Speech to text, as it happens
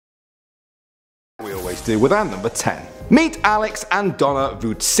always do with our number 10. Meet Alex and Donna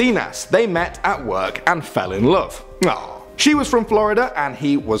Voutsinas. They met at work and fell in love. Aww. She was from Florida and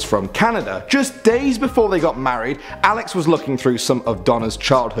he was from Canada. Just days before they got married, Alex was looking through some of Donna's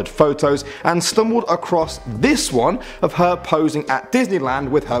childhood photos and stumbled across this one of her posing at Disneyland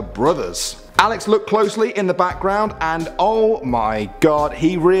with her brothers. Alex looked closely in the background and oh my god,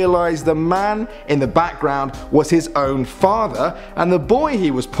 he realized the man in the background was his own father and the boy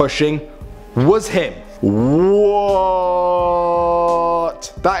he was pushing was him. What?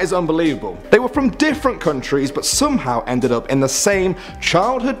 That is unbelievable. They were from different countries but somehow ended up in the same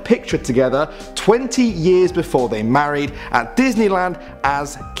childhood picture together 20 years before they married at Disneyland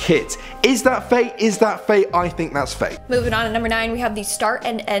as kids. Is that fate? Is that fate? I think that's fate. Moving on to number 9, we have the start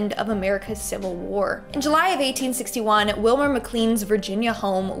and end of America's Civil War. In July of 1861, Wilmer McLean's Virginia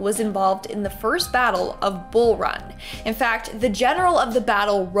home was involved in the first battle of Bull Run. In fact, the general of the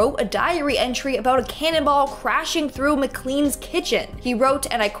battle wrote a diary entry about a cannonball crashing through McLean's kitchen. He wrote,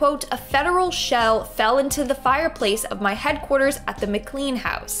 and I quote, "A federal shell fell into the fireplace of my headquarters at the McLean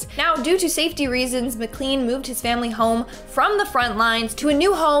house." Now, due to safety reasons, McLean moved his family home from the front lines to a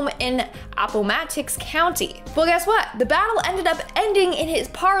new home in Appomattox County. Well, guess what? The battle ended up ending in his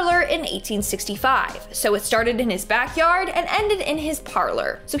parlor in 1865. So it started in his backyard and ended in his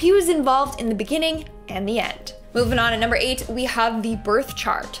parlor. So he was involved in the beginning and the end. Moving on to number 8, we have the birth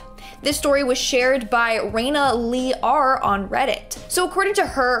chart. This story was shared by Raina Lee R on Reddit. So according to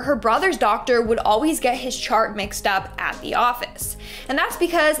her, her brother's doctor would always get his chart mixed up at the office. And that's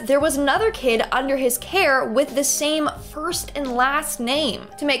because there was another kid under his care with the same first and last name.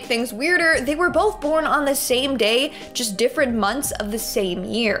 To make things weirder, they were both born on the same day, just different months of the same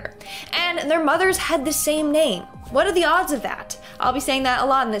year. And their mothers had the same name. What are the odds of that? I'll be saying that a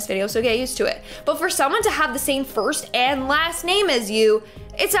lot in this video, so get used to it. But for someone to have the same first and last name as you,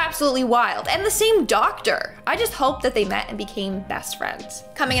 it's absolutely wild. And the same doctor. I just hope that they met and became best friends.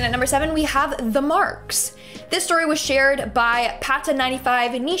 Coming in at number 7, we have The Marks. This story was shared by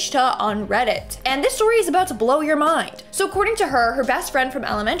Pata95Nishta on Reddit. And this story is about to blow your mind. So according to her, her best friend from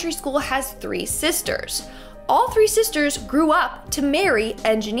elementary school has 3 sisters. All 3 sisters grew up to marry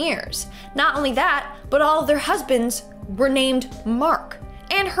engineers. Not only that, but all of their husbands were named Mark.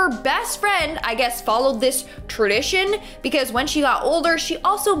 And her best friend, I guess, followed this tradition because when she got older, she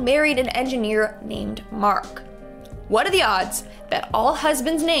also married an engineer named Mark. What are the odds that all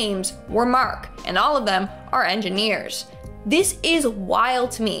husbands' names were Mark and all of them are engineers? This is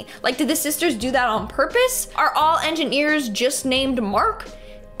wild to me. Like, did the sisters do that on purpose? Are all engineers just named Mark?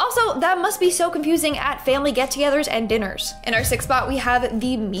 Also, that must be so confusing at family get-togethers and dinners. In our 6th spot, we have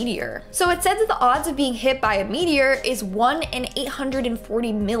the meteor. So it said that the odds of being hit by a meteor is 1 in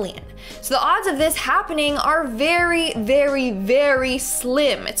 840 million. So the odds of this happening are very, very, very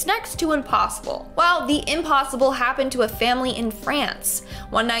slim. It's next to impossible. Well, the impossible happened to a family in France.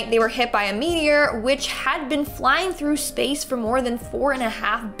 One night they were hit by a meteor which had been flying through space for more than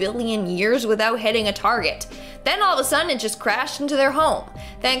 4.5 billion years without hitting a target. Then all of a sudden it just crashed into their home.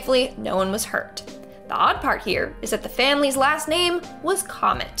 Thankfully, no one was hurt. The odd part here is that the family's last name was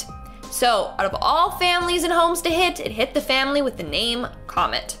Comet. So out of all families and homes to hit, it hit the family with the name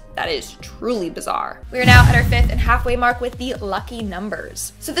Comet. That is truly bizarre. We are now at our 5th and halfway mark with the lucky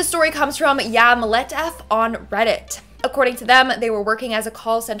numbers. So this story comes from Yamaletf on Reddit. According to them, they were working as a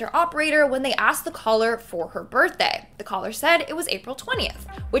call center operator when they asked the caller for her birthday. The caller said it was April 20th,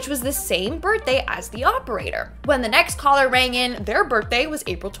 which was the same birthday as the operator. When the next caller rang in, their birthday was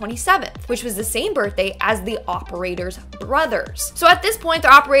April 27th, which was the same birthday as the operator's brothers. So at this point,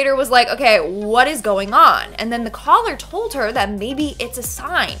 the operator was like, okay, what is going on? And then the caller told her that maybe it's a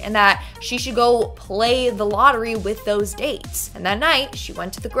sign and that she should go play the lottery with those dates. And that night, she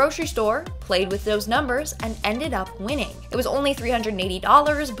went to the grocery store, played with those numbers, and ended up winning. It was only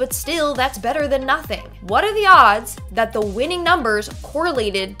 $380, but still, that's better than nothing. What are the odds that the winning numbers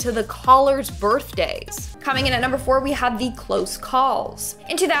correlated to the caller's birthdays? Coming in at number 4, we have the close calls.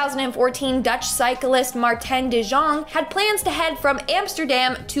 In 2014, Dutch cyclist Martin de Jong had plans to head from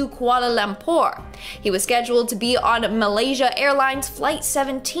Amsterdam to Kuala Lumpur. He was scheduled to be on Malaysia Airlines Flight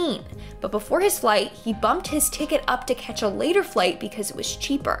 17. But before his flight, he bumped his ticket up to catch a later flight because it was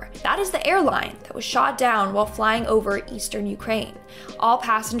cheaper. That is the airline that was shot down while flying over eastern Ukraine. All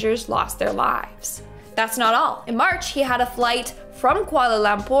passengers lost their lives. That's not all. In March, he had a flight from Kuala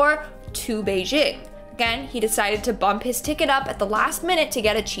Lumpur to Beijing. Again, he decided to bump his ticket up at the last minute to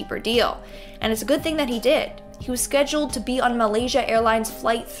get a cheaper deal. And it's a good thing that he did. He was scheduled to be on Malaysia Airlines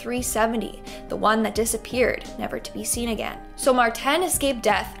Flight 370, the one that disappeared, never to be seen again. So Martin escaped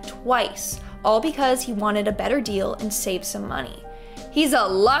death twice, all because he wanted a better deal and save some money. He's a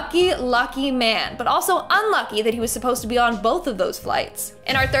lucky, lucky man, but also unlucky that he was supposed to be on both of those flights.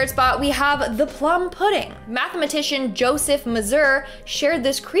 In our third spot, we have the plum pudding. Mathematician Joseph Mazur shared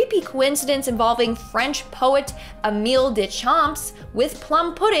this creepy coincidence involving French poet Émile Deschamps with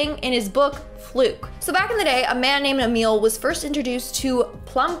plum pudding in his book Fluke. So back in the day, a man named Emile was first introduced to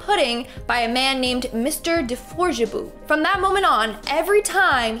plum pudding by a man named Mr. de Forgebus. From that moment on, every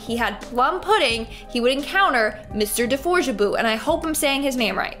time he had plum pudding, he would encounter Mr. de Forgebus, and I hope I'm saying his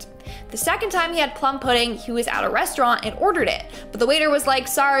name right. The second time he had plum pudding, he was at a restaurant and ordered it, but the waiter was like,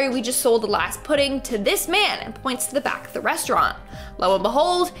 "Sorry, we just sold the last pudding to this man," and points to the back of the restaurant. Lo and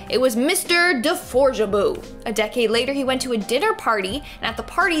behold, it was Mr. de Forgebus. A decade later, he went to a dinner party, and at the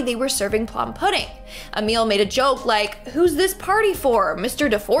party, they were serving plum pudding. Emile made a joke like, "Who's this party for, Mr.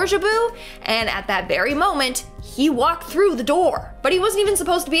 de Forgebus?" And at that very moment, he walked through the door. But he wasn't even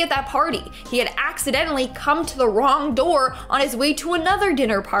supposed to be at that party. He had accidentally come to the wrong door on his way to another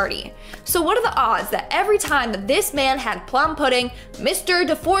dinner party. So what are the odds that every time that this man had plum pudding, Mr.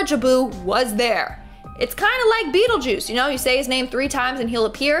 de Forgebus was there? It's kind of like Beetlejuice, you know, you say his name 3 times and he'll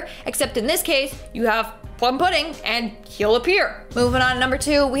appear, except in this case, you have plum pudding and he'll appear. Moving on to number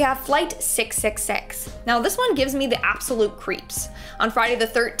 2, we have Flight 666. Now this one gives me the absolute creeps. On Friday the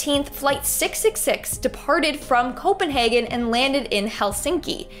 13th, Flight 666 departed from Copenhagen and landed in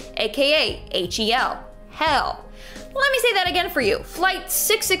Helsinki, aka H-E-L, hell. Let me say that again for you. Flight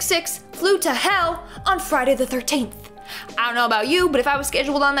 666 flew to hell on Friday the 13th. I don't know about you, but if I was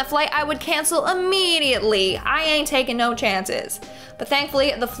scheduled on that flight, I would cancel immediately. I ain't taking no chances. But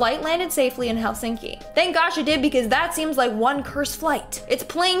thankfully, the flight landed safely in Helsinki. Thank gosh it did, because that seems like one cursed flight. It's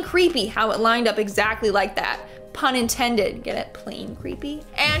plain creepy how it lined up exactly like that. Pun intended, get it? Plain creepy.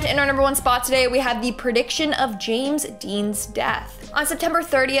 And in our number 1 spot today, we have the prediction of James Dean's death. On September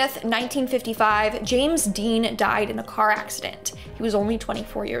 30th, 1955, James Dean died in a car accident. He was only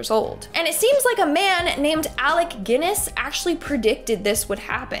 24 years old. And it seems like a man named Alec Guinness actually predicted this would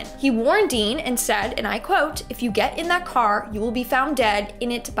happen. He warned Dean and said, and I quote, "If you get in that car, you will be found dead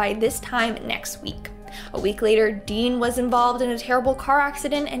in it by this time next week." A week later, Dean was involved in a terrible car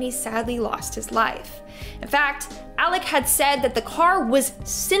accident and he sadly lost his life. In fact, Alec had said that the car was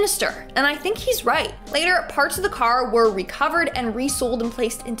sinister, and I think he's right. Later, parts of the car were recovered and resold and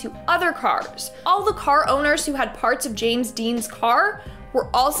placed into other cars. All the car owners who had parts of James Dean's car were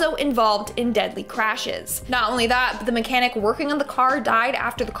also involved in deadly crashes. Not only that, but the mechanic working on the car died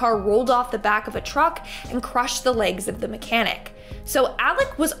after the car rolled off the back of a truck and crushed the legs of the mechanic. So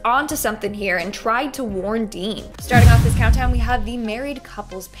Alec was onto something here and tried to warn Dean. Starting off this countdown, we have the married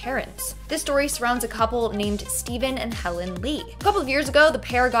couple's parents. This story surrounds a couple named Stephen and Helen Lee. A couple of years ago, the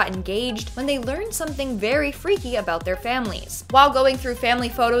pair got engaged when they learned something very freaky about their families. While going through family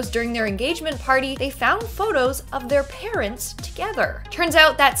photos during their engagement party, they found photos of their parents together. Turns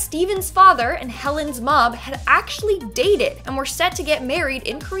out that Stephen's father and Helen's mom had actually dated and were set to get married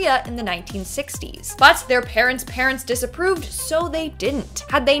in Korea in the 1960s. But their parents' disapproved, so they didn't.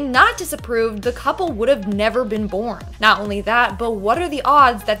 Had they not disapproved, the couple would have never been born. Not only that, but what are the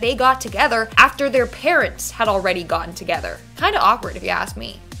odds that they got together after their parents had already gotten together? Kinda awkward if you ask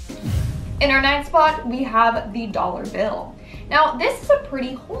me. In our 9th spot, we have the dollar bill. Now, this is a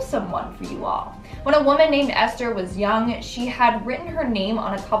pretty wholesome one for you all. When a woman named Esther was young, she had written her name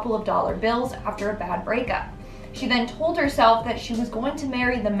on a couple of dollar bills after a bad breakup. She then told herself that she was going to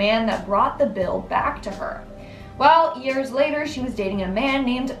marry the man that brought the bill back to her. Well, years later, she was dating a man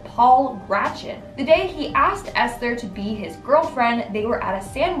named Paul Gratchen. The day he asked Esther to be his girlfriend, they were at a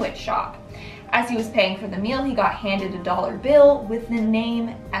sandwich shop. As he was paying for the meal, he got handed a dollar bill with the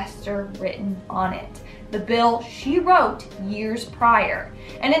name Esther written on it. The bill she wrote years prior.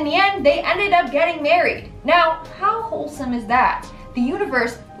 And in the end, they ended up getting married. Now, how wholesome is that? The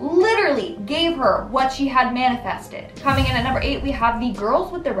universe literally gave her what she had manifested. Coming in at number 8, we have the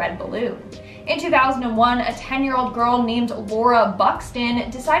girls with the red balloon. In 2001, a 10-year-old girl named Laura Buxton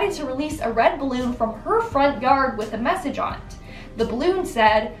decided to release a red balloon from her front yard with a message on it. The balloon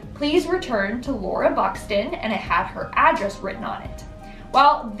said, "Please return to Laura Buxton," and it had her address written on it.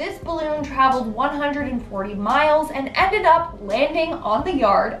 Well, this balloon traveled 140 miles and ended up landing on the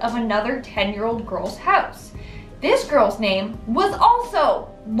yard of another 10-year-old girl's house. This girl's name was also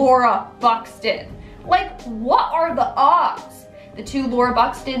Laura Buxton. Like, what are the odds? The two Laura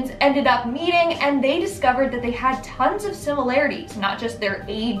Buxtons ended up meeting and they discovered that they had tons of similarities, not just their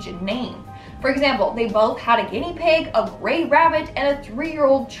age and name. For example, they both had a guinea pig, a gray rabbit, and a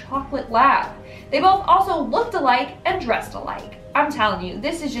 3-year-old chocolate lab. They both also looked alike and dressed alike. I'm telling you,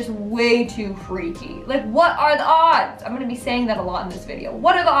 this is just way too freaky. Like, what are the odds? I'm gonna be saying that a lot in this video.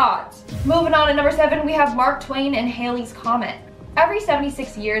 What are the odds? Moving on to number 7, we have Mark Twain and Halley's Comet. Every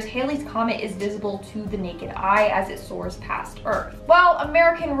 76 years, Halley's Comet is visible to the naked eye as it soars past Earth. Well,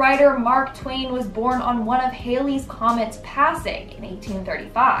 American writer Mark Twain was born on one of Halley's Comet's passing in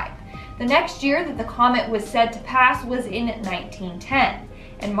 1835. The next year that the comet was said to pass was in 1910,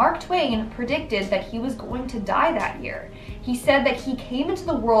 and Mark Twain predicted that he was going to die that year. He said that he came into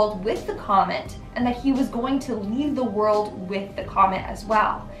the world with the comet and that he was going to leave the world with the comet as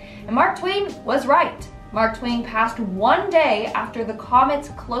well. And Mark Twain was right. Mark Twain passed one day after the comet's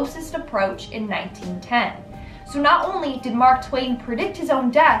closest approach in 1910. So not only did Mark Twain predict his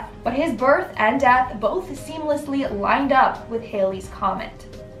own death, but his birth and death both seamlessly lined up with Halley's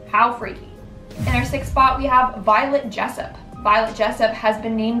Comet. How freaky. In our 6th spot, we have Violet Jessop. Violet Jessop has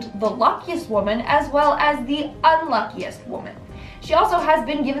been named the luckiest woman as well as the unluckiest woman. She also has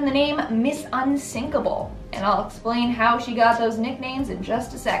been given the name Miss Unsinkable, and I'll explain how she got those nicknames in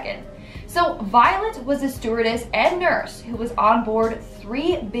just a second. So Violet was a stewardess and nurse who was on board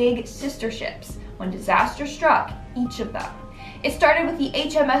 3 big sister ships when disaster struck each of them. It started with the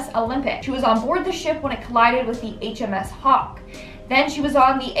HMS Olympic. She was on board the ship when it collided with the HMS Hawke. Then she was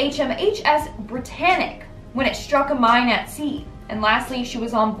on the HMHS Britannic when it struck a mine at sea. And lastly, she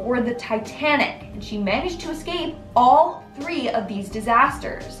was on board the Titanic, and she managed to escape all 3 of these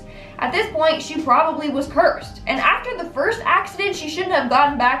disasters. At this point, she probably was cursed, and after the first accident, she shouldn't have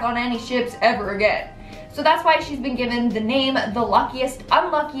gotten back on any ships ever again. So that's why she's been given the name the luckiest,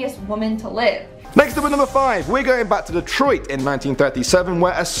 unluckiest woman to live. Next up at number 5, we're going back to Detroit in 1937,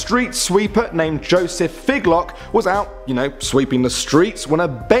 where a street sweeper named Joseph Figlock was out, sweeping the streets when a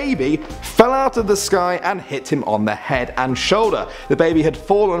baby fell out of the sky and hit him on the head and shoulder. The baby had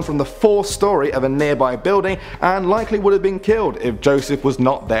fallen from the 4th story of a nearby building and likely would have been killed if Joseph was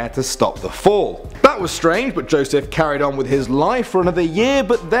not there to stop the fall. That was strange, but Joseph carried on with his life for another year,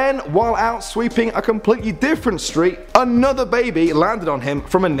 but then, while out sweeping a completely different street, another baby landed on him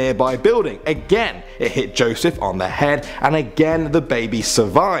from a nearby building. Again, it hit Joseph on the head, and again the baby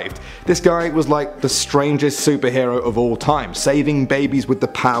survived. This guy was like the strangest superhero of all time, saving babies with the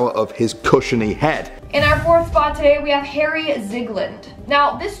power of his cushiony head. In our 4th spot today, we have Harry Zigland.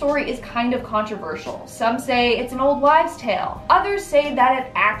 Now, this story is kind of controversial. Some say it's an old wives' tale. Others say that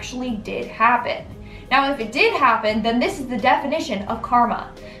it actually did happen. Now, if it did happen, then this is the definition of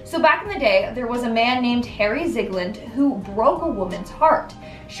karma. So back in the day, there was a man named Harry Zigland who broke a woman's heart.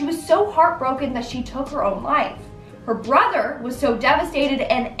 She was so heartbroken that she took her own life. Her brother was so devastated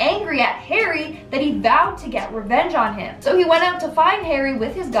and angry at Harry that he vowed to get revenge on him. So he went out to find Harry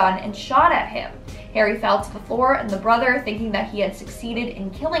with his gun and shot at him. Harry fell to the floor, and the brother, thinking that he had succeeded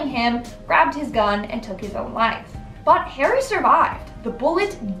in killing him, grabbed his gun and took his own life. But Harry survived. The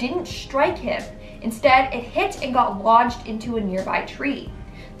bullet didn't strike him. Instead, it hit and got lodged into a nearby tree.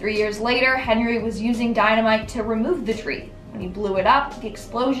 3 years later, Henry was using dynamite to remove the tree. When he blew it up, the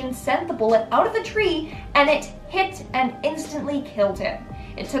explosion sent the bullet out of the tree, and it hit and instantly killed him.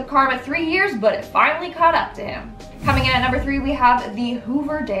 It took karma 3 years, but it finally caught up to him. Coming in at number 3, we have the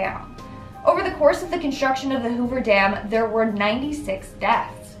Hoover Dam. Over the course of the construction of the Hoover Dam, there were 96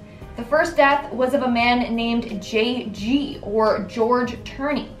 deaths. The first death was of a man named J.G. or George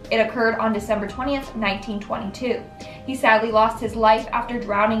Turney. It occurred on December 20th, 1922. He sadly lost his life after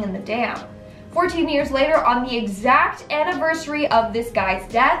drowning in the dam. 14 years later, on the exact anniversary of this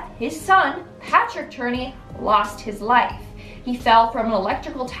guy's death, his son, Patrick Turney, lost his life. He fell from an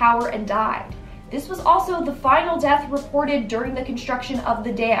electrical tower and died. This was also the final death reported during the construction of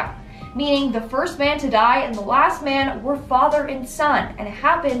the dam, meaning the first man to die and the last man were father and son, and it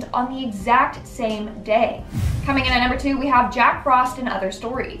happened on the exact same day. Coming in at number 2, we have Jack Frost and Other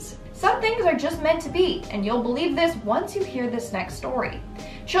Stories. Some things are just meant to be, and you'll believe this once you hear this next story.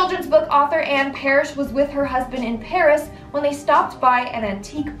 Children's book author Anne Parrish was with her husband in Paris when they stopped by an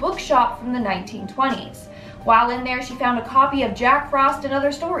antique bookshop from the 1920s. While in there, she found a copy of Jack Frost and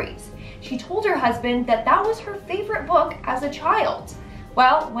Other Stories. She told her husband that that was her favorite book as a child.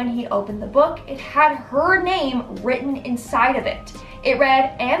 Well, when he opened the book, it had her name written inside of it. It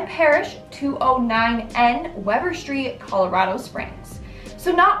read Anne Parrish, 209N Weber Street, Colorado Springs.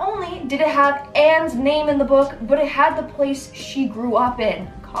 So not only did it have Anne's name in the book, but it had the place she grew up in,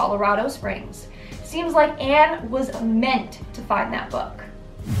 Colorado Springs. Seems like Anne was meant to find that book.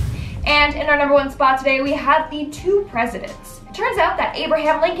 And in our number 1 spot today, we have the 2 presidents. It turns out that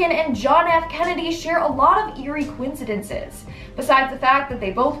Abraham Lincoln and John F. Kennedy share a lot of eerie coincidences. Besides the fact that they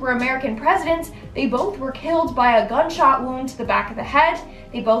both were American presidents, they both were killed by a gunshot wound to the back of the head.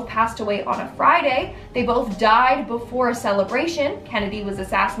 They both passed away on a Friday. They both died before a celebration. Kennedy was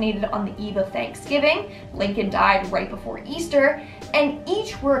assassinated on the eve of Thanksgiving. Lincoln died right before Easter. And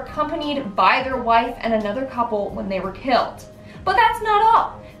each were accompanied by their wife and another couple when they were killed. But that's not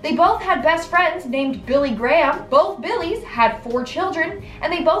all. They both had best friends named Billy Graham, both Billys had 4 children,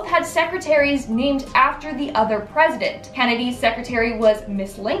 and they both had secretaries named after the other president. Kennedy's secretary was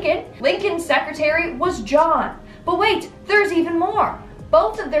Miss Lincoln, Lincoln's secretary was John. But wait, there's even more.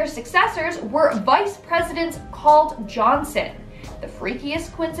 Both of their successors were vice presidents called Johnson. The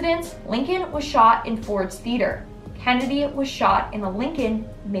freakiest coincidence, Lincoln was shot in Ford's theater. Kennedy was shot in a Lincoln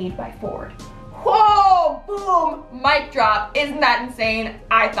made by Ford. Whoa, boom, mic drop. Isn't that insane?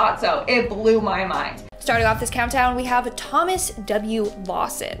 I thought so. It blew my mind. Starting off this countdown, we have Thomas W.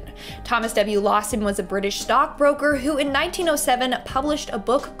 Lawson. Thomas W. Lawson was a British stockbroker who in 1907 published a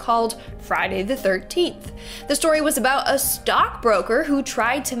book called Friday the 13th. The story was about a stockbroker who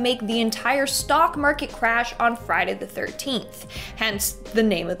tried to make the entire stock market crash on Friday the 13th, hence the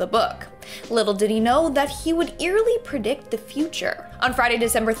name of the book. Little did he know that he would eerily predict the future. On Friday,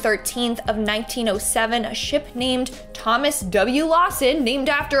 December 13th of 1907, a ship named Thomas W. Lawson, named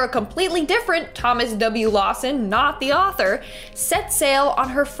after a completely different Thomas W. Lawson, not the author, set sail on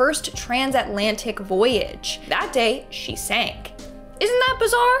her first transatlantic voyage. That day, she sank. Isn't that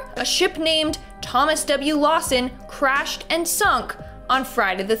bizarre? A ship named Thomas W. Lawson crashed and sunk on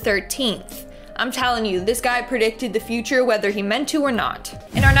Friday the 13th. I'm telling you, this guy predicted the future whether he meant to or not.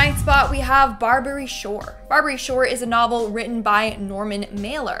 In our 9th spot, we have Barbary Shore. Barbary Shore is a novel written by Norman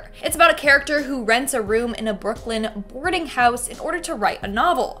Mailer. It's about a character who rents a room in a Brooklyn boarding house in order to write a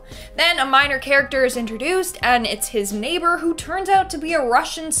novel. Then a minor character is introduced, and it's his neighbor who turns out to be a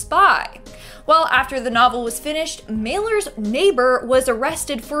Russian spy. Well, after the novel was finished, Mailer's neighbor was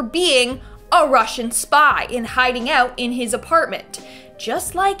arrested for being a Russian spy and hiding out in his apartment,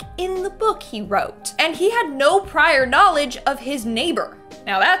 just like in the book he wrote. And he had no prior knowledge of his neighbor.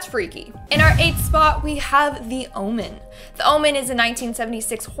 Now that's freaky. In our 8th spot, we have The Omen. The Omen is a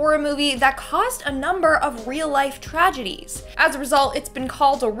 1976 horror movie that caused a number of real-life tragedies. As a result, it's been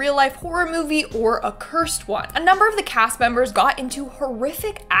called a real-life horror movie or a cursed one. A number of the cast members got into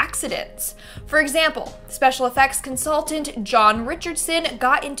horrific accidents. For example, special effects consultant John Richardson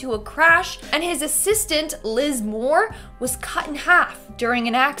got into a crash, and his assistant Liz Moore was cut in half during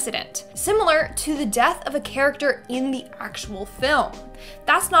an accident, similar to the death of a character in the actual film.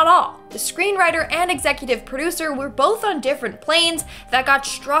 That's not all. The screenwriter and executive producer were both on different planes that got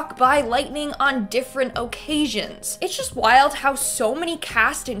struck by lightning on different occasions. It's just wild how so many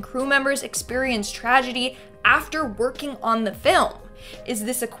cast and crew members experienced tragedy after working on the film. Is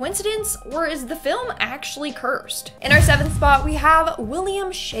this a coincidence, or is the film actually cursed? In our 7th spot, we have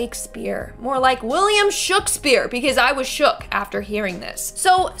William Shakespeare. More like William Shookspeare, because I was shook after hearing this.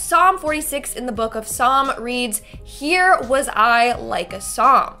 So Psalm 46 in the book of Psalm reads, "Here was I like a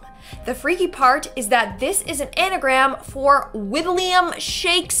psalm." The freaky part is that this is an anagram for William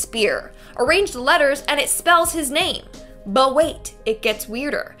Shakespeare. Arrange the letters and it spells his name. But wait, it gets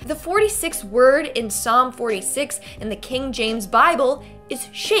weirder. The 46th word in Psalm 46 in the King James Bible is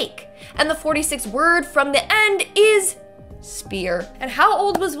shake, and the 46th word from the end is spear. And how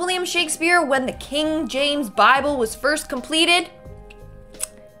old was William Shakespeare when the King James Bible was first completed?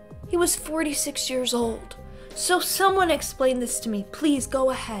 He was 46 years old. So someone explain this to me. Please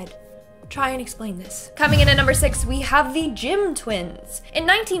go ahead. Try and explain this. Coming in at number 6, we have the Jim twins. In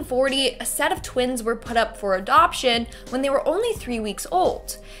 1940, a set of twins were put up for adoption when they were only 3 weeks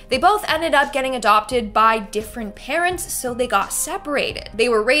old. They both ended up getting adopted by different parents, so they got separated. They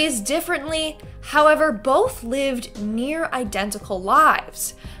were raised differently, however, both lived near identical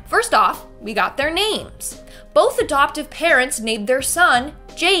lives. First off, we got their names. Both adoptive parents named their son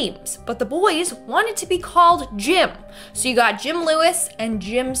James, but the boys wanted to be called Jim. So you got Jim Lewis and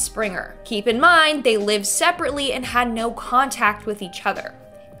Jim Springer. Keep in mind, they lived separately and had no contact with each other.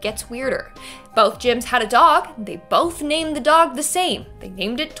 Gets weirder. Both Jims had a dog. They both named the dog the same. They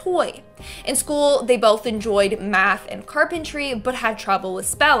named it Toy. In school, they both enjoyed math and carpentry, but had trouble with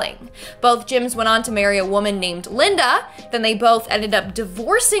spelling. Both Jims went on to marry a woman named Linda. Then they both ended up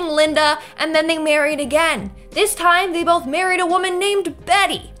divorcing Linda, and then they married again. This time, they both married a woman named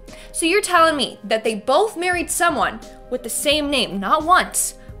Betty. So you're telling me that they both married someone with the same name, not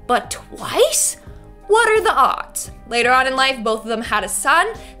once, but twice? What are the odds? Later on in life, both of them had a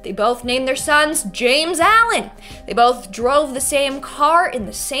son. They both named their sons James Allen. They both drove the same car in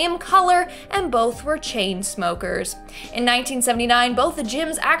the same color, and both were chain smokers. In 1979, both the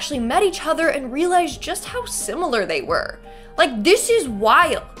Jims actually met each other and realized just how similar they were. Like, this is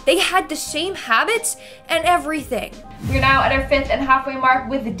wild. They had the same habits and everything. We're now at our 5th and halfway mark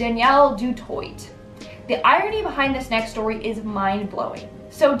with Danielle du Toit. The irony behind this next story is mind-blowing.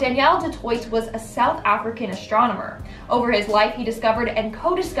 So Danielle du Toit was a South African astronomer. Over his life, he discovered and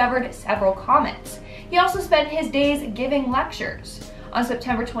co-discovered several comets. He also spent his days giving lectures. On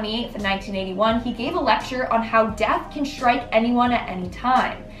September 28, 1981, he gave a lecture on how death can strike anyone at any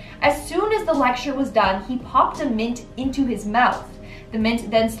time. As soon as the lecture was done, he popped a mint into his mouth. The mint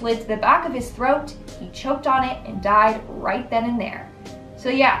then slid to the back of his throat, he choked on it, and died right then and there. So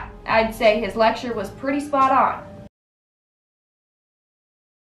yeah, I'd say his lecture was pretty spot on.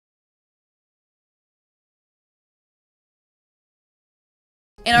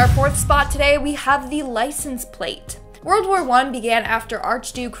 In our fourth spot today, we have the license plate. World War I began after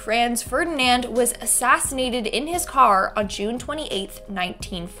Archduke Franz Ferdinand was assassinated in his car on June 28,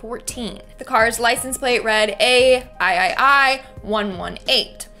 1914. The car's license plate read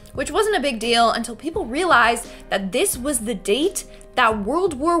AIII-118, which wasn't a big deal until people realized that this was the date that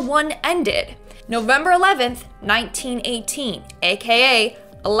World War I ended. November 11th, 1918, aka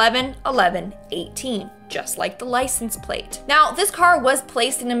 11/11/18. Just like the license plate. Now, this car was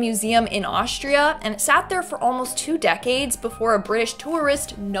placed in a museum in Austria, and it sat there for almost 2 decades before a British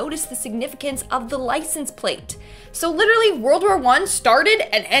tourist noticed the significance of the license plate. So literally, World War I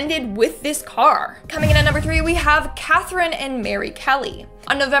started and ended with this car. Coming in at number 3, we have Catherine and Mary Kelly.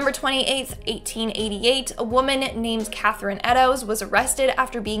 On November 28, 1888, a woman named Catherine Eddowes was arrested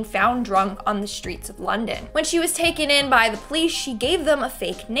after being found drunk on the streets of London. When she was taken in by the police, she gave them a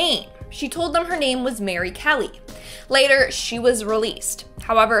fake name. She told them her name was Mary Kelly. Later, she was released.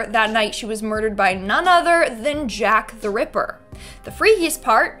 However, that night she was murdered by none other than Jack the Ripper. The freakiest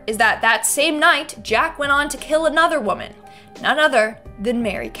part is that that same night, Jack went on to kill another woman, none other than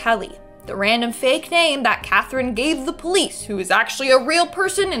Mary Kelly, the random fake name that Catherine gave the police, who is actually a real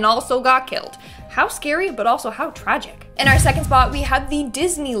person and also got killed. How scary, but also how tragic. In our second spot, we have the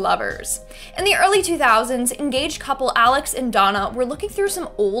Disney lovers. In the early 2000s, engaged couple Alex and Donna were looking through some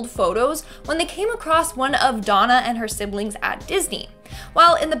old photos when they came across one of Donna and her siblings at Disney.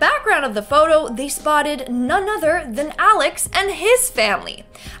 While in the background of the photo, they spotted none other than Alex and his family.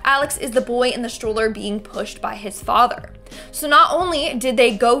 Alex is the boy in the stroller being pushed by his father. So not only did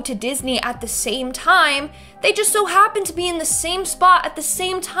they go to Disney at the same time, they just so happened to be in the same spot at the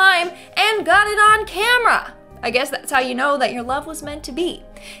same time and got it on camera. I guess that's how you know that your love was meant to be.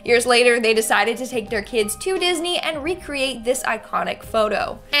 Years later, they decided to take their kids to Disney and recreate this iconic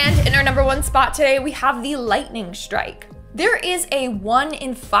photo. And in our number 1 spot today, we have the lightning strike. There is a 1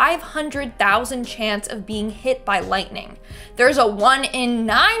 in 500,000 chance of being hit by lightning. There's a 1 in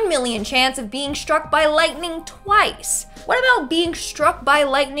 9 million chance of being struck by lightning twice. What about being struck by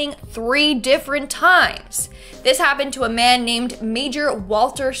lightning 3 different times? This happened to a man named Major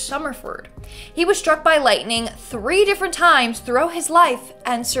Walter Summerford. He was struck by lightning 3 different times throughout his life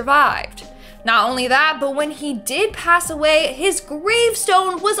and survived. Not only that, but when he did pass away, his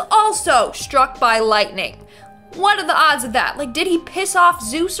gravestone was also struck by lightning. What are the odds of that? Like, did he piss off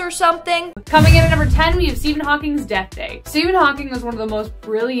Zeus or something? Coming in at number 10, we have Stephen Hawking's death day. Stephen Hawking was one of the most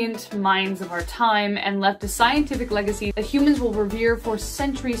brilliant minds of our time and left a scientific legacy that humans will revere for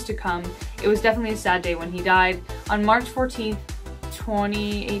centuries to come. It was definitely a sad day when he died on March 14th,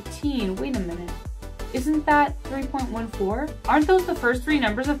 2018. Wait a minute. Isn't that 3.14? Aren't those the first 3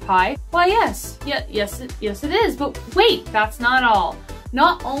 numbers of pi? Why, yes. Yes, it is. But wait, that's not all.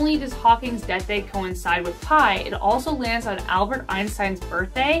 Not only does Hawking's death day coincide with pi, it also lands on Albert Einstein's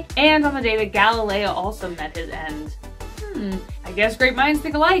birthday and on the day that Galileo also met his end. I guess great minds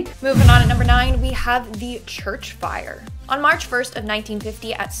think alike. Moving on at number 9, we have the church fire. On March 1st of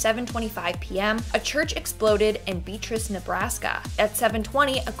 1950 at 7:25 p.m., a church exploded in Beatrice, Nebraska. At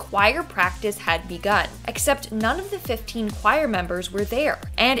 7:20, a choir practice had begun, except none of the 15 choir members were there.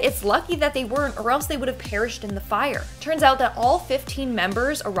 And it's lucky that they weren't, or else they would have perished in the fire. Turns out that all 15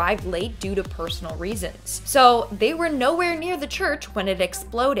 members arrived late due to personal reasons. So they were nowhere near the church when it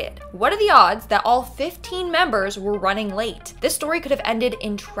exploded. What are the odds that all 15 members were running late? This story could have ended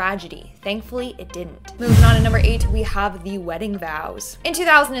in tragedy. Thankfully, it didn't. Moving on to number 8, we have the wedding vows. In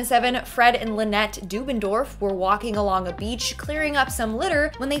 2007, Fred and Lynette Dubendorf were walking along a beach clearing up some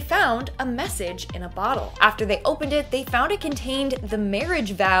litter when they found a message in a bottle. After they opened it, they found it contained the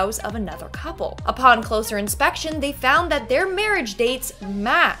marriage vows of another couple. Upon closer inspection, they found that their marriage dates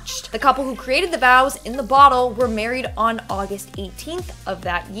matched. The couple who created the vows in the bottle were married on August 18th of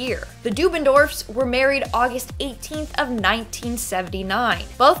that year. The Dubendorfs were married August 18th of 19 1979.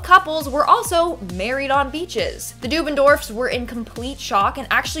 Both couples were also married on beaches. The Dubendorfs were in complete shock and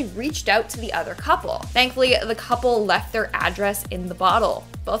actually reached out to the other couple. Thankfully, the couple left their address in the bottle.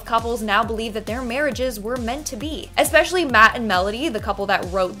 Both couples now believe that their marriages were meant to be, especially Matt and Melody, the couple that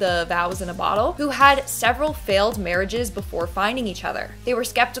wrote the vows in a bottle, who had several failed marriages before finding each other. They were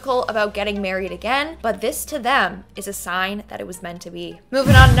skeptical about getting married again, but this to them is a sign that it was meant to be.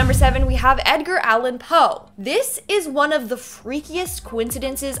 Moving on to number 7, we have Edgar Allan Poe. This is one of the freakiest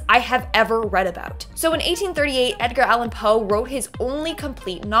coincidences I have ever read about. So in 1838, Edgar Allan Poe wrote his only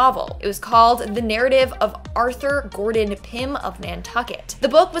complete novel. It was called The Narrative of Arthur Gordon Pym of Nantucket.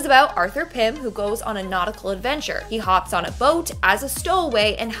 The book was about Arthur Pym, who goes on a nautical adventure. He hops on a boat as a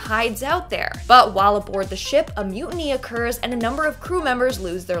stowaway and hides out there. But while aboard the ship, a mutiny occurs and a number of crew members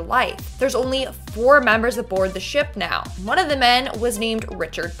lose their life. There's only 4 members aboard the ship now. One of the men was named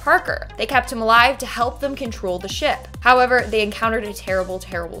Richard Parker. They kept him alive to help them control the ship. However, they encountered a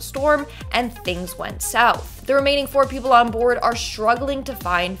terrible storm and things went south. The remaining 4 people on board are struggling to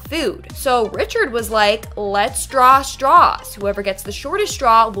find food. So Richard was like, let's draw straws. Whoever gets the shortest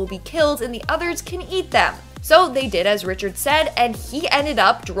straw will be killed and the others can eat them. So they did as Richard said, and he ended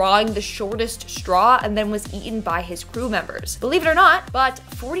up drawing the shortest straw and then was eaten by his crew members. Believe it or not, but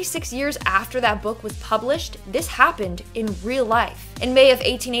 46 years after that book was published, this happened in real life. In May of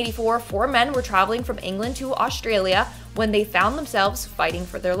 1884, 4 men were traveling from England to Australia when they found themselves fighting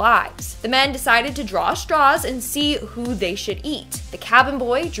for their lives. The men decided to draw straws and see who they should eat. The cabin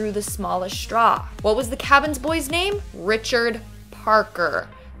boy drew the smallest straw. What was the cabin boy's name? Richard Parker.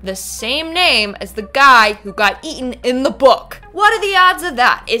 The same name as the guy who got eaten in the book. What are the odds of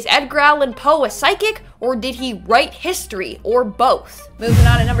that? Is Edgar Allan Poe a psychic, or did he write history, or both? Moving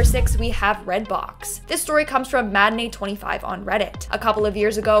on to number 6, we have Redbox. This story comes from Matinee25 on Reddit. A couple of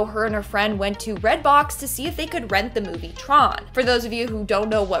years ago, her and her friend went to Redbox to see if they could rent the movie Tron. For those of you who don't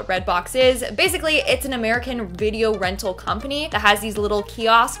know what Redbox is, basically it's an American video rental company that has these little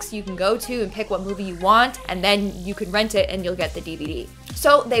kiosks you can go to and pick what movie you want, and then you can rent it and you'll get the DVD.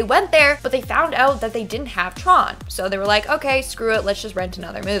 So they went there, but they found out that they didn't have Tron. So they were like, okay, screw it, let's just rent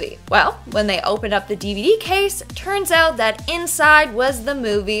another movie. Well, when they opened up the DVD case, turns out that inside was the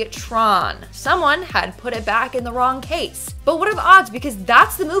movie Tron. Someone had put it back in the wrong case. But what are the odds? Because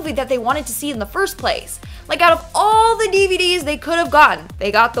that's the movie that they wanted to see in the first place. Like, out of all the DVDs they could have gotten,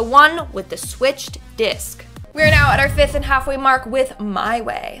 they got the one with the switched disc. We're now at our 5th and halfway mark with My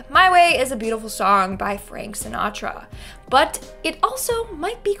Way. My Way is a beautiful song by Frank Sinatra, but it also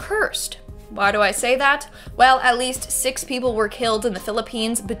might be cursed. Why do I say that? Well, at least 6 people were killed in the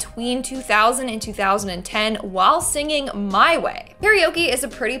Philippines between 2000 and 2010 while singing My Way. Karaoke is a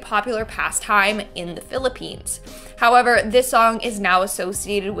pretty popular pastime in the Philippines. However, this song is now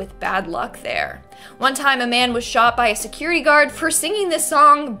associated with bad luck there. One time, a man was shot by a security guard for singing this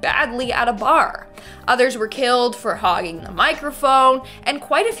song badly at a bar. Others were killed for hogging the microphone, and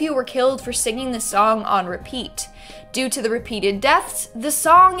quite a few were killed for singing the song on repeat. Due to the repeated deaths, the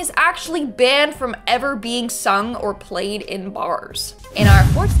song is actually banned from ever being sung or played in bars. In our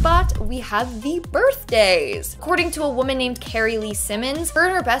 4th spot, we have the birthdays. According to a woman named Carrie Lee Simmons, her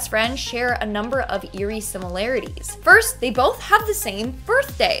and her best friend share a number of eerie similarities. First, they both have the same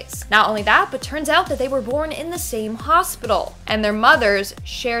birthdays. Not only that, but turns out that they were born in the same hospital, and their mothers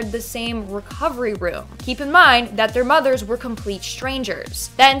shared the same recovery room. Keep in mind that their mothers were complete strangers.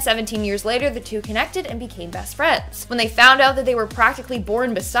 Then, 17 years later, the two connected and became best friends. When they found out that they were practically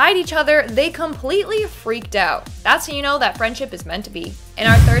born beside each other, they completely freaked out. That's how you know that friendship is meant to be. In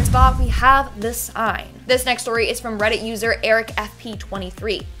our 3rd spot, we have The Sign. This next story is from Reddit user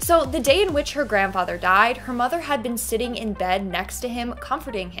EricFP23. So the day in which her grandfather died, her mother had been sitting in bed next to him,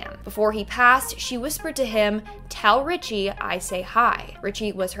 comforting him. Before he passed, she whispered to him, "Tell Richie I say hi."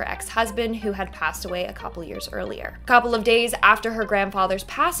 Richie was her ex-husband who had passed away a couple years earlier. A couple of days after her grandfather's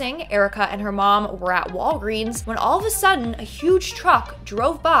passing, Erica and her mom were at Walgreens when all of a sudden a huge truck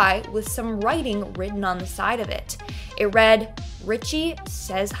drove by with some writing written on the side of it. It read, "Richie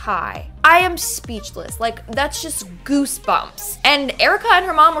says hi." I am speechless. Like, that's just goosebumps. And Erica and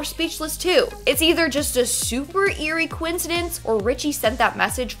her mom were speechless too. It's either just a super eerie coincidence or Richie sent that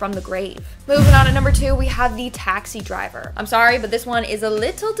message from the grave. Moving on to number 2, we have The Taxi Driver. I'm sorry, but this one is a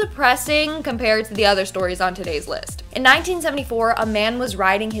little depressing compared to the other stories on today's list. In 1974, a man was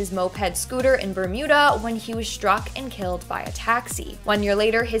riding his moped scooter in Bermuda when he was struck and killed by a taxi. 1 year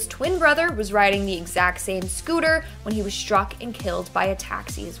later, his twin brother was riding the exact same scooter when he was struck and killed by a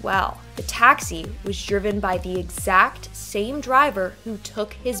taxi as well. The taxi was driven by the exact same driver who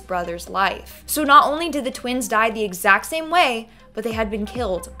took his brother's life. So not only did the twins die the exact same way, but they had been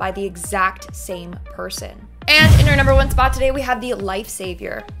killed by the exact same person. And in our number 1 spot today, we have the life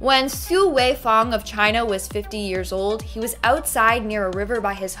savior. When Su Weifang of China was 50 years old, he was outside near a river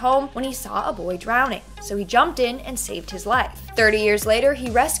by his home when he saw a boy drowning. So he jumped in and saved his life. 30 years later, he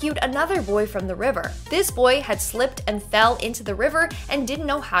rescued another boy from the river. This boy had slipped and fell into the river and didn't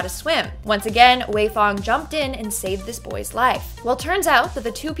know how to swim. Once again, Weifang jumped in and saved this boy's life. Well, turns out that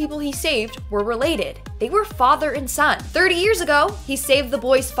the 2 people he saved were related. They were father and son. 30 years ago, he saved the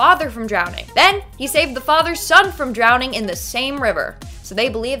boy's father from drowning. Then, he saved the father's son from drowning in the same river. So they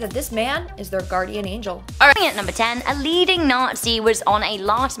believe that this man is their guardian angel. Alright, at number 10, a leading Nazi was on a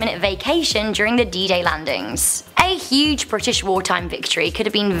last-minute vacation during the D-Day landings. A huge British wartime victory could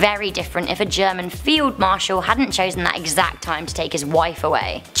have been very different if a German field marshal hadn't chosen that exact time to take his wife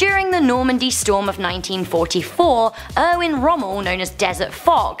away. During the Normandy storm of 1944, Erwin Rommel, known as Desert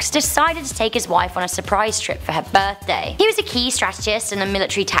Fox, decided to take his wife on a surprise trip for her birthday. He was a key strategist and a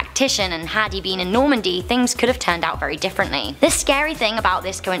military tactician, and had he been in Normandy, things could have turned out very differently. The scary thing about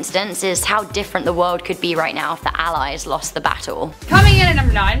this coincidence is how different the world could be right now if the Allies lost the battle. Coming in at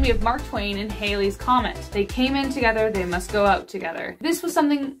number 9, we have Mark Twain and Halley's Comet. They came in together, they must go out together. This was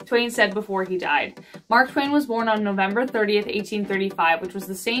something Twain said before he died. Mark Twain was born on November 30th, 1835, which was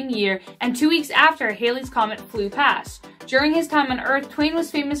the same year and 2 weeks after Halley's Comet flew past. During his time on Earth, Twain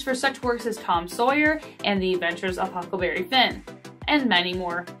was famous for such works as Tom Sawyer and The Adventures of Huckleberry Finn, and many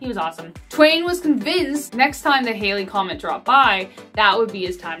more. He was awesome. Twain was convinced next time the Halley Comet dropped by, that would be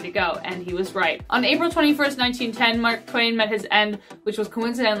his time to go, and he was right. On April 21st, 1910, Mark Twain met his end, which was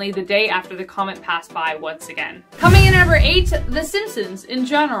coincidentally the day after the comet passed by once again. Coming in at number 8, The Simpsons in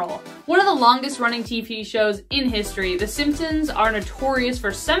general. One of the longest running TV shows in history, The Simpsons are notorious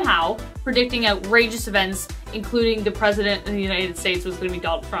for somehow predicting outrageous events, including the president of the United States was going to be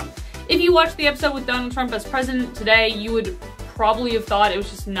Donald Trump. If you watched the episode with Donald Trump as president today, you would probably have thought it was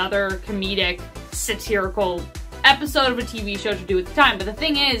just another comedic, satirical episode of a TV show to do at the time. But the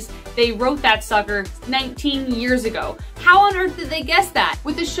thing is, they wrote that sucker 19 years ago. How on earth did they guess that?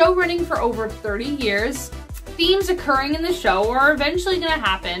 With the show running for over 30 years, themes occurring in the show are eventually gonna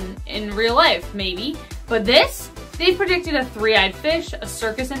happen in real life, maybe. But this? They predicted a 3-eyed fish, a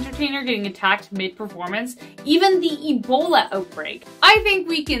circus entertainer getting attacked mid-performance, even the Ebola outbreak. I think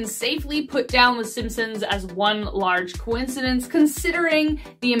we can safely put down The Simpsons as one large coincidence, considering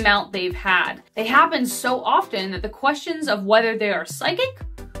the amount they've had. They happen so often that the questions of whether they are psychic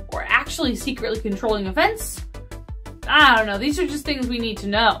or actually secretly controlling events, I don't know, these are just things we need to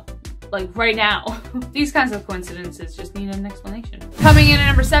know. Like right now. These kinds of coincidences just need an explanation. Coming in at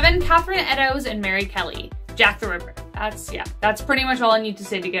number 7, Catherine Eddowes and Mary Kelly. Jack the Ripper. That's pretty much all I need to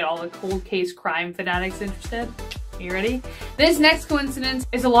say to get all the cold case crime fanatics interested. You ready? This next coincidence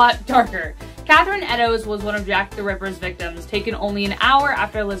is a lot darker. Catherine Eddowes was one of Jack the Ripper's victims, taken only an hour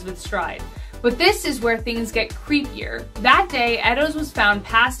after Elizabeth Stride. But this is where things get creepier. That day, Eddowes was found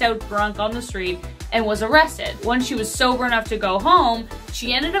passed out drunk on the street and was arrested. Once she was sober enough to go home,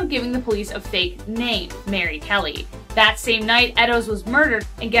 she ended up giving the police a fake name, Mary Kelly. That same night, Eddowes was murdered,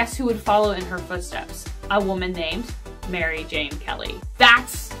 and guess who would follow in her footsteps? A woman named Mary Jane Kelly.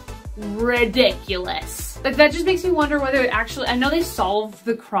 That's ridiculous. Like, that just makes me wonder whether it actually, I know they solved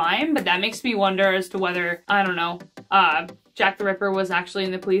the crime, but that makes me wonder as to whether, I don't know, Jack the Ripper was actually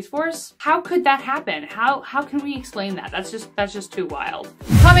in the police force. How could that happen? How can we explain that? That's just too wild.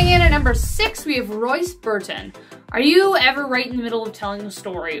 Coming in at number 6, we have Royce Burton. Are you ever right in the middle of telling a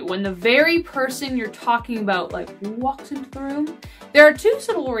story when the very person you're talking about like walks into the room? There are 2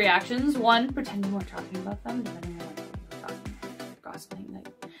 subtle reactions. One, pretend you weren't talking about them, and then you're like, what are you talking about? Gossiping, like,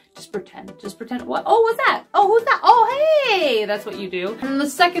 just pretend. What? Oh, what's that? Oh, who's that? Oh, hey! That's what you do. And the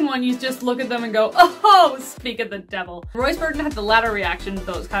second one, you just look at them and go, oh, speak of the devil. Royce Burton had the latter reaction,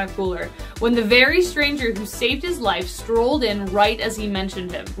 though it's kind of cooler, when the very stranger who saved his life strolled in right as he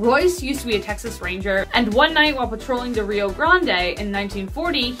mentioned him. Royce used to be a Texas Ranger, and one night while patrolling the Rio Grande in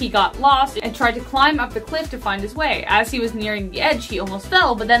 1940, he got lost and tried to climb up the cliff to find his way. As he was nearing the edge, he almost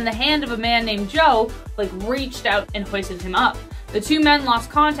fell, but then the hand of a man named Joe, like, reached out and hoisted him up. The 2 men lost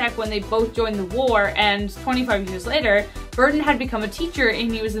contact when they both joined the war, and 25 years later, Burton had become a teacher, and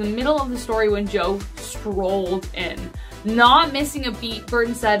he was in the middle of the story when Joe strolled in. Not missing a beat,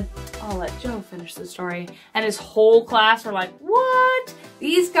 Burton said, I'll let Joe finish the story. And his whole class were like, what?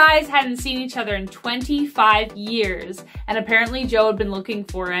 These guys hadn't seen each other in 25 years. And apparently Joe had been looking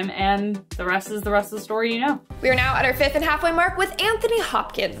for him, and the rest is the rest of the story you know. We are now at our 5th and halfway mark with Anthony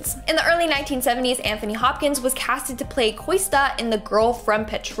Hopkins. In the early 1970s, Anthony Hopkins was casted to play Koista in The Girl from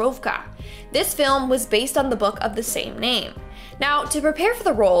Petrovka. This film was based on the book of the same name. Now, to prepare for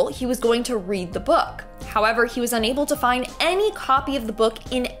the role, he was going to read the book. However, he was unable to find any copy of the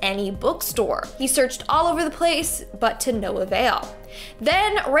book in any bookstore. He searched all over the place, but to no avail.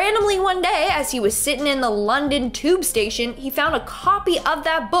 Then, randomly one day, as he was sitting in the London tube station, he found a copy of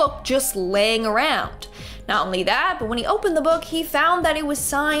that book just laying around. Not only that, but when he opened the book, he found that it was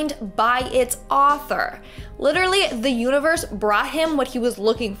signed by its author. Literally, the universe brought him what he was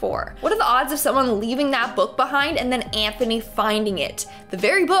looking for. What are the odds of someone leaving that book behind and then Anthony finding it? The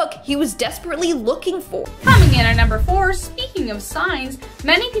very book he was desperately looking for. Coming in at number 4, speaking of signs,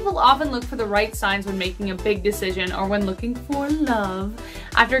 many people often look for the right signs when making a big decision or when looking for love.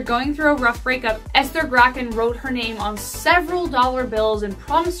 After going through a rough breakup, Esther Gracken wrote her name on several dollar bills and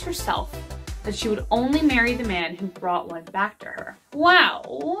promised herself that she would only marry the man who brought one back to her. Wow,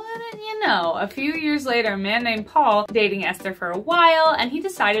 wouldn't you know? A few years later, a man named Paul dating Esther for a while, and he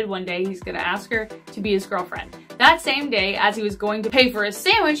decided one day he's gonna ask her to be his girlfriend. That same day, as he was going to pay for a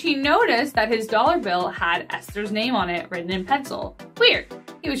sandwich, he noticed that his dollar bill had Esther's name on it written in pencil. Weird,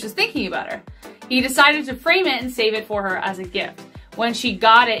 he was just thinking about her. He decided to frame it and save it for her as a gift. When she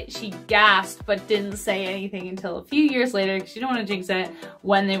got it, she gasped but didn't say anything until a few years later, because she didn't want to jinx it,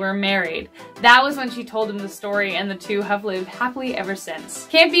 when they were married. That was when she told him the story, and the two have lived happily ever since.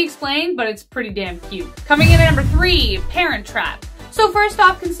 Can't be explained, but it's pretty damn cute. Coming in at number 3, Parent Trap. So first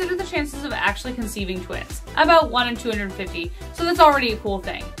off, consider the chances of actually conceiving twins. About 1 in 250, so that's already a cool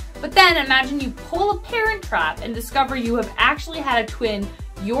thing. But then imagine you pull a parent trap and discover you have actually had a twin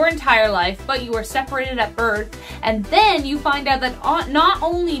your entire life, but you are separated at birth, and then you find out that not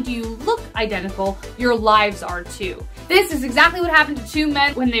only do you look identical, your lives are too. This is exactly what happened to two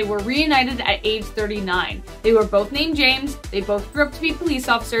men when they were reunited at age 39. They were both named James, they both grew up to be police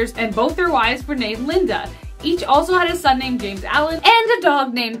officers, and both their wives were named Linda. Each also had a son named James Allen and a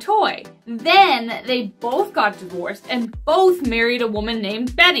dog named Toy. Then they both got divorced and both married a woman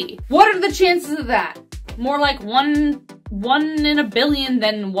named Betty. What are the chances of that? More like one in a billion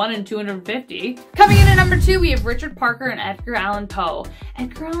than 1 in 250. Coming in at number 2, we have Richard Parker and Edgar Allan Poe.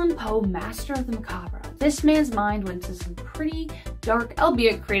 Edgar Allan Poe, master of the macabre. This man's mind went to some pretty dark,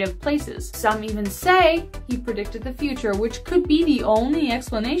 albeit creative places. Some even say he predicted the future, which could be the only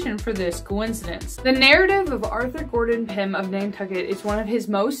explanation for this coincidence. The narrative of Arthur Gordon Pym of Nantucket is one of his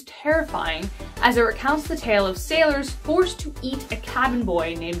most terrifying, as it recounts the tale of sailors forced to eat a cabin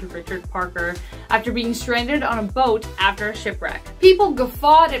boy named Richard Parker after being stranded on a boat after a shipwreck. People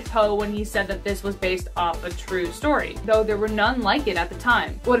guffawed at Poe when he said that this was based off a true story, though there were none like it at the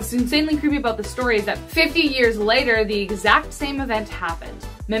time. What is insanely creepy about the story is that 50 years later, the exact same event happened,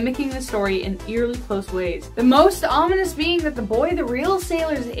 mimicking the story in eerily close ways. The most ominous being that the boy the real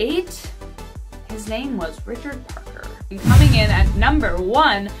sailors ate, his name was Richard Parker. And coming in at number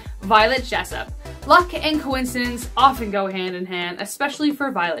 1, Violet Jessop. Luck and coincidence often go hand in hand, especially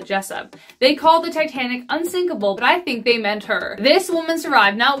for Violet Jessop. They called the Titanic unsinkable, but I think they meant her. This woman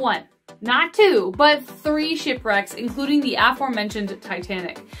survived not 1, not 2, but 3 shipwrecks, including the aforementioned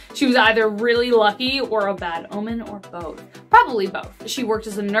Titanic. She was either really lucky or a bad omen, or both. Probably both. She worked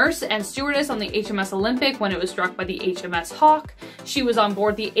as a nurse and stewardess on the HMS Olympic when it was struck by the HMS Hawk. She was on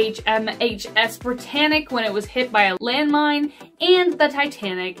board the HMHS Britannic when it was hit by a landmine, and the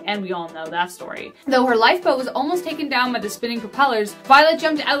Titanic, and we all know that story. Though her lifeboat was almost taken down by the spinning propellers, Violet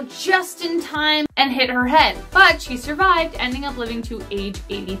jumped out just in time and hit her head, but she survived, ending up living to age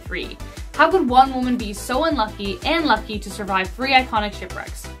 83. How could one woman be so unlucky and lucky to survive 3 iconic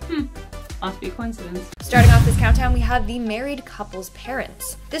shipwrecks? Must be a coincidence. Starting off this countdown, we have the married couple's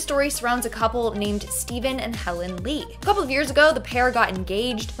parents. This story surrounds a couple named Stephen and Helen Lee. A couple of years ago, the pair got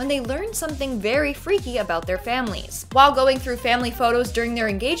engaged when they learned something very freaky about their families. While going through family photos during their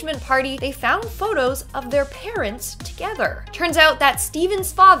engagement party, they found photos of their parents together. Turns out that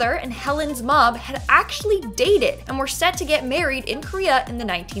Stephen's father and Helen's mom had actually dated and were set to get married in Korea in the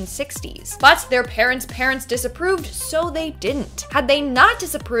 1960s. But their parents' disapproved, so they didn't. Had they not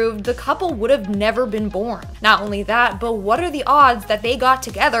disapproved, the couple would have never been born. Not only that, but what are the odds that they got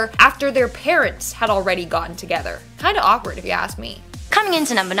together after their parents had already gotten together? Kinda awkward if you ask me. Coming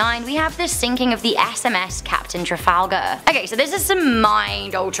into number 9, we have the sinking of the SMS Captain Trafalgar. Okay, so this is some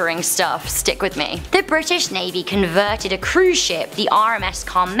mind-altering stuff, stick with me. The British Navy converted a cruise ship, the RMS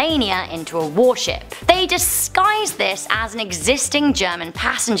Carmania, into a warship. They disguised this as an existing German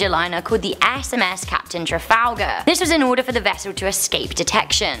passenger liner called the SMS Captain Trafalgar. This was in order for the vessel to escape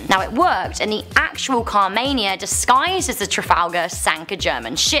detection. Now it worked, and the actual Carmania, disguised as the Trafalgar, sank a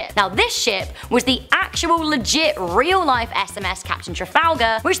German ship. Now this ship was the actual legit real-life SMS Captain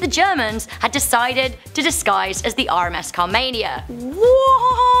Trafalgar, which the Germans had decided to disguise as the RMS Carmania.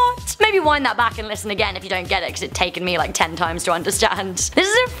 What? Maybe wind that back and listen again if you don't get it, because it's taken me like 10 times to understand. This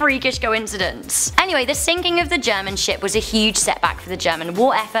is a freakish coincidence. Anyway, the sinking of the German ship was a huge setback for the German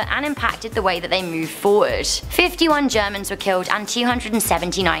war effort and impacted the way that they moved forward. 51 Germans were killed and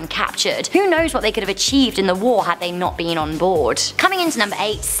 279 captured. Who knows what they could have achieved in the war had they not been on board. Coming into number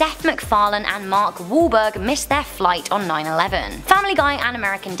 8, Seth MacFarlane and Mark Wahlberg missed their flight on 9/11. Family Guy and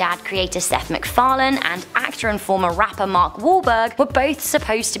American Dad creator Seth MacFarlane and actor and former rapper Mark Wahlberg were both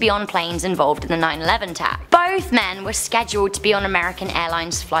supposed to be on planes involved in the 9/11 attack. Both men were scheduled to be on American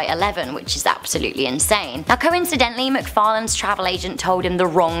Airlines Flight 11, which is absolutely insane. Now coincidentally, MacFarlane's travel agent told him the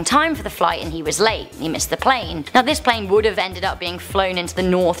wrong time for the flight and he was late. He missed the plane. Now this plane would have ended up being flown into the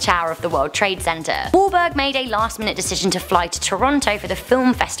North Tower of the World Trade Center. Wahlberg made a last-minute decision to fly to Toronto for the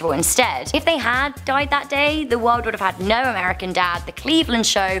film festival instead. If they had died that day, the world would have had no American Dad, The Cleveland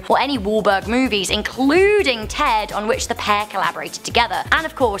Show, or any Wahlberg movies, including Ted, on which the pair collaborated together, and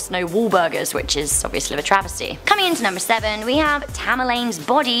of course no Wahlburgers, which is obviously a travesty. Coming into number 7, we have Tamerlane's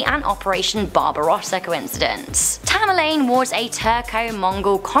body and Operation Barbarossa coincidence. Tamerlane was a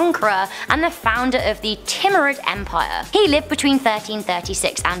Turco-Mongol conqueror and the founder of the Timurid Empire. He lived between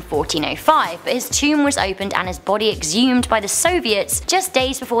 1336 and 1405, but his tomb was opened and his body exhumed by the Soviets just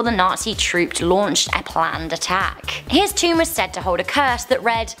days before the Nazi troops launched a planned attack. His tomb was said to hold a curse that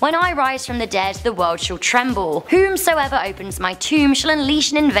read, "When I rise from the dead, the world shall tremble. Whomsoever opens my tomb shall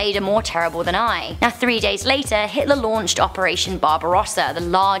unleash an invader more terrible than I." Now 3 days later, Hitler launched Operation Barbarossa, the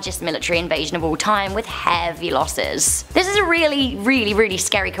largest military invasion of all time with heavy losses. This is a really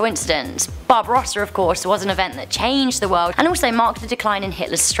scary coincidence. Barbarossa, of course, was an event that changed the world and also marked the decline in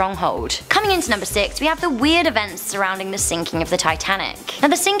Hitler's stronghold. Coming into number 6, we have the weird events surrounding the sinking of the Titanic. Now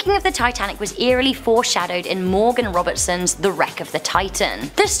the sinking of the Titanic was eerily foreshadowed in Morgan Robertson's The Wreck of the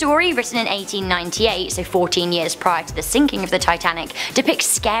Titan. The story, written in 1898, so 14 years prior to the sinking of the Titanic,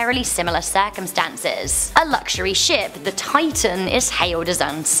 depicts scarily similar circumstances. A luxury ship, the Titan, is hailed as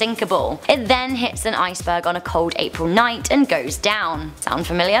unsinkable. It then hits an iceberg on a cold April night and goes down. Sound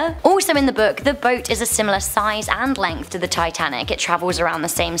familiar? Also in the book, the boat is a similar size and length to the Titanic. It travels around the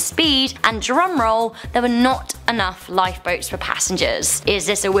same speed, and drumroll, there were not enough lifeboats for passengers. Is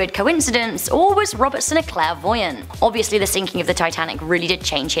this a weird coincidence, or was Robertson a clairvoyant? Obviously the sinking of the Titanic really did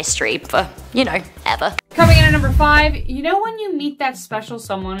change history for, you know, ever. Coming in at number 5, you know when you meet that special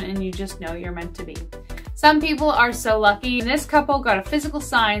someone and you just know you're meant to be. Some people are so lucky, and this couple got a physical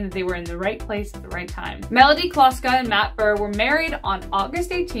sign that they were in the right place at the right time. Melody Kloska and Matt Burr were married on August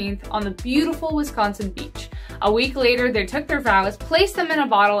 18th on the beautiful Wisconsin beach. A week later, they took their vows, placed them in a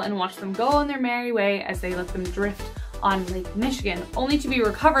bottle, and watched them go on their merry way as they let them drift on Lake Michigan, only to be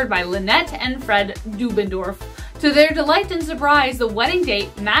recovered by Lynette and Fred Dubendorf. To their delight and surprise, the wedding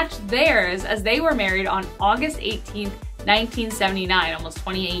date matched theirs as they were married on August 18th, 1979, almost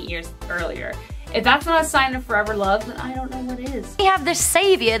 28 years earlier. If that's not a sign of forever love, then I don't know what is. We have the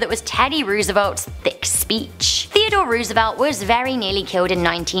savior that was Teddy Roosevelt's thick speech. Theodore Roosevelt was very nearly killed in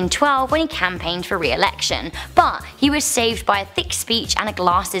 1912 when he campaigned for re-election, but he was saved by a thick speech and a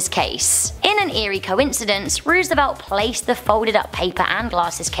glasses case. In an eerie coincidence, Roosevelt placed the folded up paper and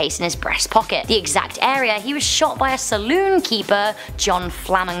glasses case in his breast pocket, the exact area he was shot by a saloon keeper, John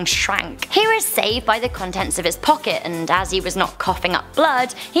Flaming Schrank. He was saved by the contents of his pocket, and as he was not coughing up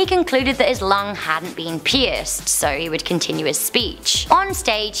blood, he concluded that his lung hadn't been pierced, so he would continue his speech. On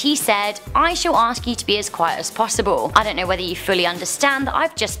stage, he said, "I shall ask you to be as quiet as possible. I don't know whether you fully understand that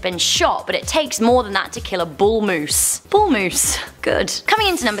I've just been shot, but it takes more than that to kill a bull moose." Bull moose. Good. Coming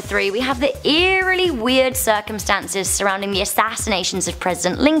into number 3, we have the eerily weird circumstances surrounding the assassinations of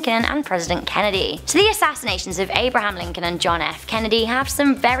President Lincoln and President Kennedy. So the assassinations of Abraham Lincoln and John F. Kennedy have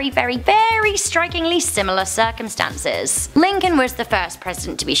some very strikingly similar circumstances. Lincoln was the first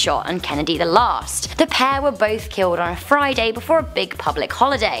president to be shot and Kennedy the last. The pair were both killed on a Friday before a big public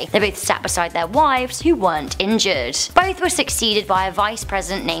holiday. They both sat beside their wives who weren't injured. Both were succeeded by a vice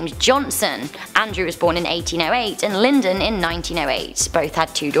president named Johnson. Andrew was born in 1808 and Lyndon in 1908. Both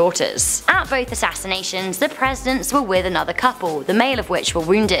had 2 daughters. At both assassinations, the presidents were with another couple, the male of which were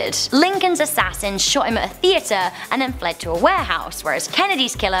wounded. Lincoln's assassin shot him at a theatre and then fled to a warehouse, whereas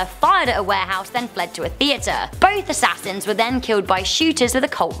Kennedy's killer fired at a warehouse then fled to a theatre. Both assassins were then killed by shooters with a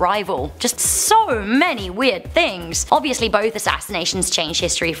cult rival. Just so many weird things. Obviously both assassinations changed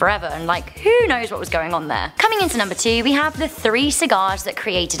history forever, and like, who knows what was going on there. Coming Coming into number 2, we have the 3 cigars that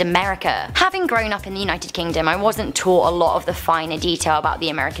created America. Having grown up in the United Kingdom, I wasn't taught a lot of the finer detail about the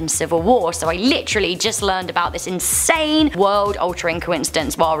American Civil War, so I literally just learned about this insane, world-altering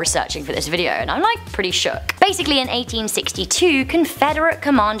coincidence while researching for this video, and I'm like pretty shook. Basically, in 1862, Confederate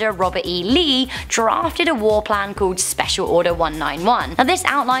Commander Robert E. Lee drafted a war plan called Special Order 191. Now this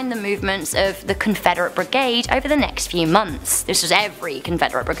outlined the movements of the Confederate Brigade over the next few months. This was every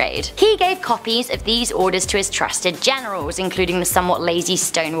Confederate brigade. He gave copies of these orders to his trusted generals, including the somewhat lazy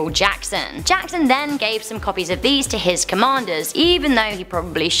Stonewall Jackson. Jackson then gave some copies of these to his commanders, even though he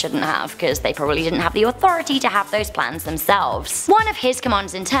probably shouldn't have, because they probably didn't have the authority to have those plans themselves. One of his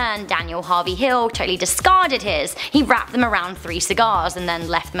commanders in turn, Daniel Harvey Hill, totally discarded his. He wrapped them around 3 cigars and then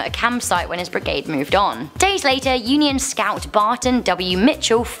left them at a campsite when his brigade moved on. Days later, Union Scout Barton W.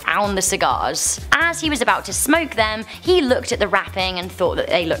 Mitchell found the cigars. As he was about to smoke them, he looked at the wrapping and thought that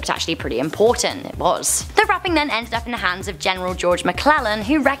they looked actually pretty important. It was. The wrapping then ended up in the hands of General George McClellan,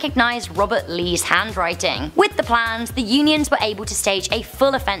 who recognized Robert Lee's handwriting. With the plans, the Unions were able to stage a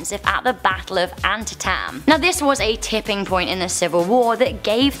full offensive at the Battle of Antietam. Now this was a tipping point in the Civil War that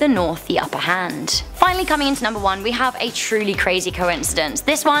gave the North the upper hand. Finally, coming into number 1, we have a truly crazy coincidence.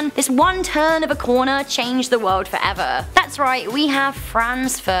 This one turn of a corner changed the world forever. That's right, we have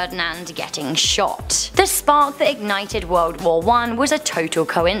Franz Ferdinand getting shot. The spark that ignited World War I was a total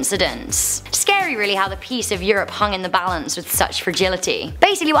coincidence. Scary really how the peace of Europe hung in the balance with such fragility.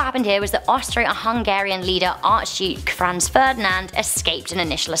 Basically what happened here was that Austro-Hungarian leader Archduke Franz Ferdinand escaped an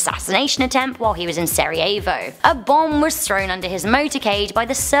initial assassination attempt while he was in Sarajevo. A bomb was thrown under his motorcade by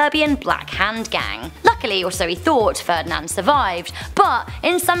the Serbian Black Hand gang. Luckily, or so he thought, Ferdinand survived, but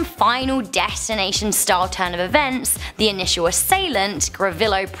in some Final Destination style turn of events, the initial assailant,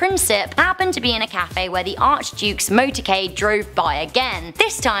 Gravillo Princip, happened to be in a cafe where the Archduke's motorcade drove by again.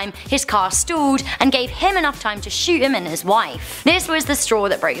 This time, his car stalled and gave him enough time to shoot him and his wife. This was the straw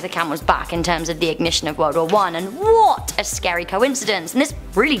that broke the camel's back in terms of the ignition of World War I, and what a scary coincidence, and this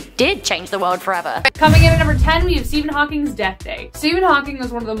really did change the world forever. Coming in at number 10, we have Stephen Hawking's death day. Stephen Hawking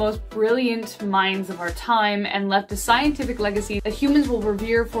was one of the most brilliant minds of our time and left a scientific legacy that humans will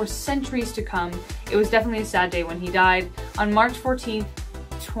revere for centuries to come. It was definitely a sad day when he died on March 14th,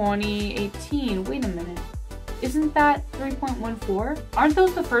 2018. Wait a minute. Isn't that 3.14? Aren't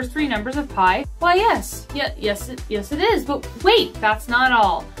those the first 3 numbers of pi? Why yes. Yes it is, but wait, that's not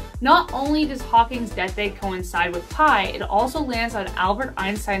all. Not only does Hawking's death day coincide with pi, it also lands on Albert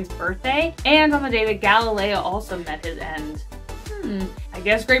Einstein's birthday and on the day that Galileo also met his end. I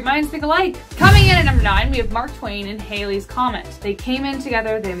guess great minds think alike. Coming in at number 9, we have Mark Twain and Halley's Comet. They came in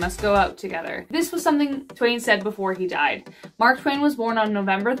together, they must go out together. This was something Twain said before he died. Mark Twain was born on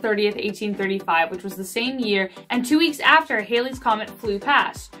November 30th, 1835, which was the same year and 2 weeks after Halley's Comet flew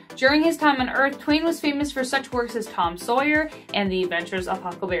past. During his time on Earth, Twain was famous for such works as Tom Sawyer and The Adventures of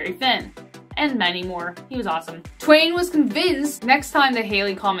Huckleberry Finn. And many more. He was awesome. Twain was convinced next time the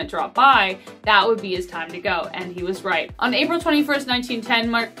Halley Comet dropped by, that would be his time to go, and he was right. On April 21st, 1910,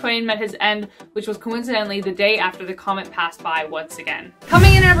 Mark Twain met his end, which was coincidentally the day after the comet passed by once again.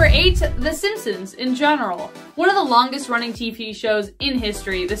 Coming in at number 8, The Simpsons in general. One of the longest running TV shows in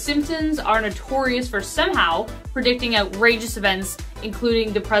history, The Simpsons are notorious for somehow predicting outrageous events,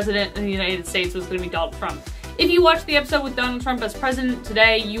 including the President of the United States was going to be Donald Trump. If you watched the episode with Donald Trump as president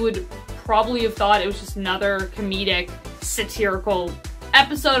today, you would probably have thought it was just another comedic, satirical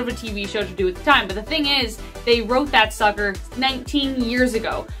episode of a TV show to do at the time. But the thing is, they wrote that sucker 19 years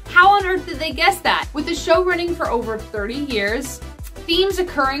ago. How on earth did they guess that? With the show running for over 30 years, themes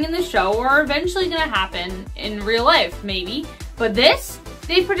occurring in the show are eventually gonna happen in real life, maybe. But this?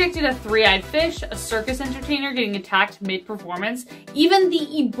 They predicted a 3-eyed fish, a circus entertainer getting attacked mid-performance, even the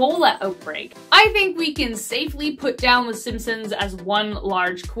Ebola outbreak. I think we can safely put down The Simpsons as one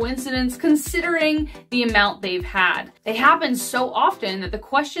large coincidence considering the amount they've had. They happen so often that the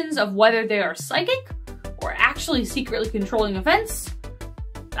questions of whether they are psychic or actually secretly controlling events,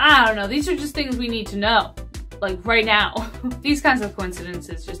 I don't know, these are just things we need to know. Like right now. These kinds of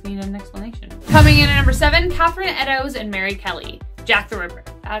coincidences just need an explanation. Coming in at number 7, Catherine Eddowes and Mary Kelly. Jack the Ripper.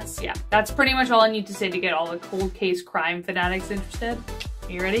 That's pretty much all I need to say to get all the cold case crime fanatics interested.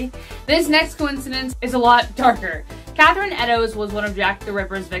 You ready? This next coincidence is a lot darker. Catherine Eddowes was one of Jack the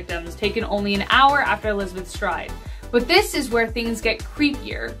Ripper's victims, taken only an hour after Elizabeth Stride. But this is where things get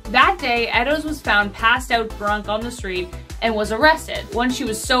creepier. That day, Eddowes was found passed out drunk on the street and was arrested. Once she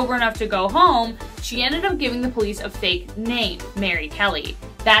was sober enough to go home, she ended up giving the police a fake name, Mary Kelly.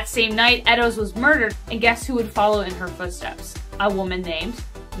 That same night, Eddowes was murdered, and guess who would follow in her footsteps? A woman named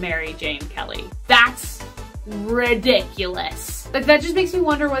Mary Jane Kelly. That's ridiculous. Like, that just makes me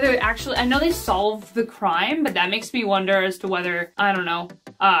wonder whether it actually, I know they solved the crime, but that makes me wonder as to whether, I don't know,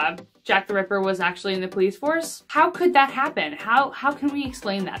 Jack the Ripper was actually in the police force. How could that happen? How can we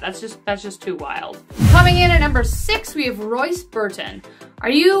explain that? That's just too wild. Coming in at number 6, we have Royce Burton. Are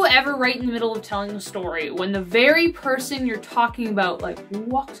you ever right in the middle of telling a story when the very person you're talking about like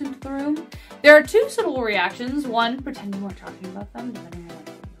walks into the room? There are two subtle reactions. One, pretend you weren't talking about them, depending on what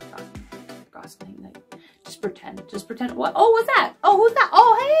you're talking about. Gossiping, like, just pretend. What? Oh, what's that? Oh, who's that?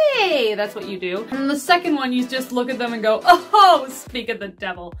 Oh, hey! That's what you do. And the second one, you just look at them and go, oh, speak of the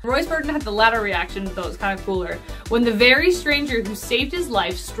devil. Royce Burton had the latter reaction, though it's kind of cooler, when the very stranger who saved his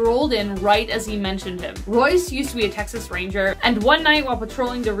life strolled in right as he mentioned him. Royce used to be a Texas Ranger, and one night while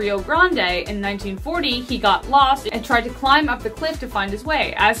patrolling the Rio Grande in 1940, he got lost and tried to climb up the cliff to find his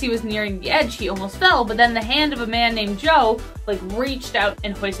way. As he was nearing the edge, he almost fell, but then the hand of a man named Joe, like, reached out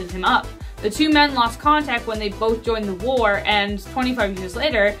and hoisted him up. The two men lost contact when they both joined the war, and 25 years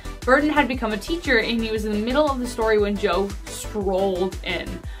later, Burton had become a teacher and he was in the middle of the story when Joe strolled in.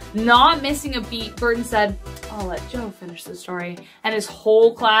 Not missing a beat, Burton said, I'll let Joe finish the story. And his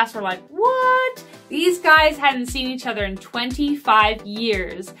whole class were like, what? These guys hadn't seen each other in 25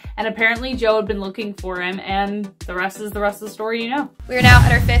 years. And apparently Joe had been looking for him, and the rest is the rest of the story, you know. We are now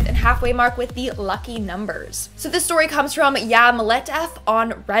at our 5th and halfway mark with the lucky numbers. So this story comes from Yamletef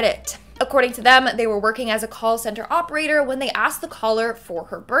on Reddit. According to them, they were working as a call center operator when they asked the caller for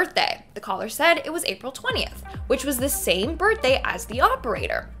her birthday. The caller said it was April 20th, which was the same birthday as the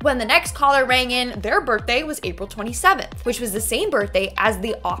operator. When the next caller rang in, their birthday was April 27th, which was the same birthday as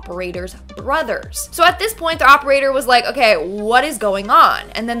the operator's brothers. So at this point, the operator was like, okay, what is going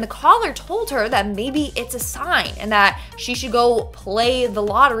on? And then the caller told her that maybe it's a sign and that she should go play the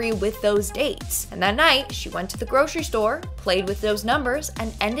lottery with those dates. And that night, she went to the grocery store, played with those numbers,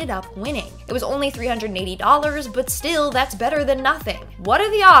 and ended up winning. It was only $380, but still, that's better than nothing. What are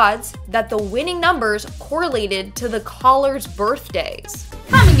the odds that the winning numbers correlated to the caller's birthdays?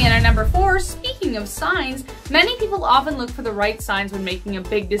 Coming in at number 4, speaking of signs, many people often look for the right signs when making a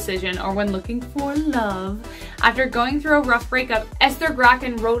big decision or when looking for love. After going through a rough breakup, Esther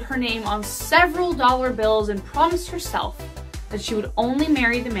Gracken wrote her name on several dollar bills and promised herself that she would only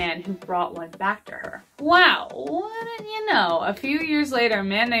marry the man who brought one back to her. Wow, wouldn't you know? A few years later, a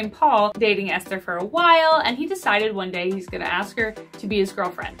man named Paul dating Esther for a while, and he decided one day he's gonna ask her to be his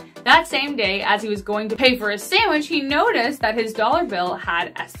girlfriend. That same day, as he was going to pay for a sandwich, he noticed that his dollar bill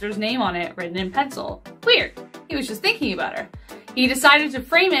had Esther's name on it, written in pencil. Weird, he was just thinking about her. He decided to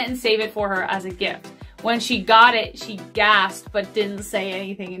frame it and save it for her as a gift. When she got it, she gasped but didn't say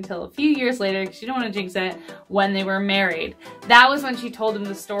anything until a few years later, because she didn't want to jinx it, when they were married. That was when she told him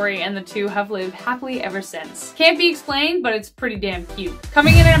the story, and the two have lived happily ever since. Can't be explained, but it's pretty damn cute.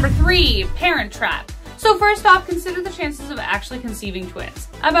 Coming in at number 3, Parent Trap. So first off, consider the chances of actually conceiving twins.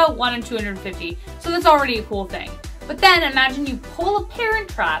 About 1 in 250, so that's already a cool thing. But then imagine you pull a parent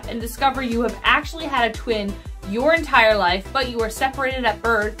trap and discover you have actually had a twin your entire life, but you were separated at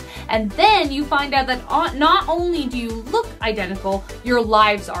birth, and then you find out that not only do you look identical, your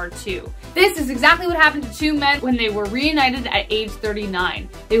lives are too. This is exactly what happened to two men when they were reunited at age 39.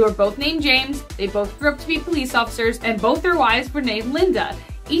 They were both named James, they both grew up to be police officers, and both their wives were named Linda.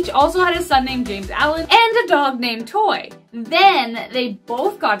 Each also had a son named James Allen and a dog named Toy. Then they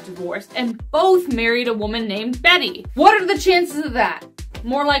both got divorced and both married a woman named Betty. What are the chances of that?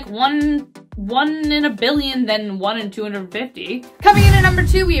 More like one in a billion than 1 in 250. Coming in at number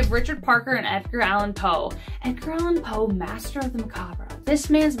 2, we have Richard Parker and Edgar Allan Poe. Edgar Allan Poe, master of the macabre. This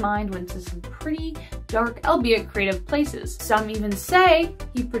man's mind went to some pretty dark, albeit creative places. Some even say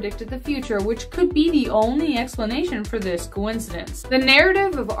he predicted the future, which could be the only explanation for this coincidence. The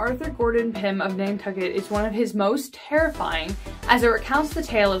narrative of Arthur Gordon Pym of Nantucket is one of his most terrifying, as it recounts the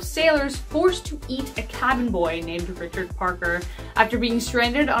tale of sailors forced to eat a cabin boy named Richard Parker after being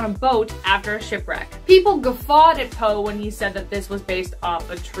stranded on a boat after a shipwreck. People guffawed at Poe when he said that this was based off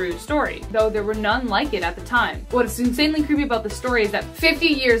a true story, though there were none like it at the time. What is insanely creepy about the story is that 50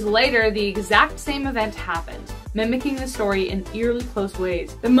 years later, the exact same event happened, mimicking the story in eerily close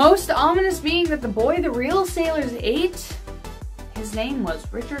ways. The most ominous being that the boy the real sailors ate, his name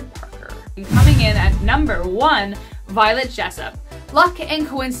was Richard Parker. And coming in at number 1, Violet Jessop. Luck and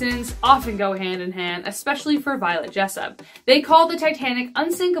coincidence often go hand in hand, especially for Violet Jessop. They called the Titanic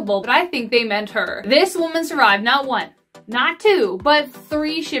unsinkable, but I think they meant her. This woman survived not 1, not 2, but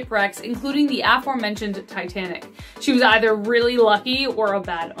 3 shipwrecks, including the aforementioned Titanic. She was either really lucky or a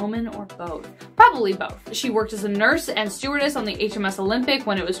bad omen or both. Probably both. She worked as a nurse and stewardess on the HMS Olympic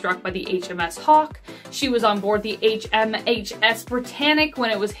when it was struck by the HMS Hawk. She was on board the HMHS Britannic when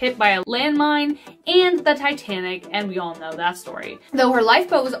it was hit by a landmine, and the Titanic, and we all know that story. Though her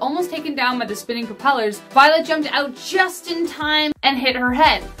lifeboat was almost taken down by the spinning propellers, Violet jumped out just in time and hit her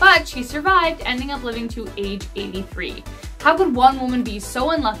head, but she survived, ending up living to age 83. How could one woman be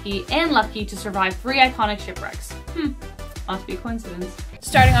so unlucky and lucky to survive 3 iconic shipwrecks? Must be a coincidence.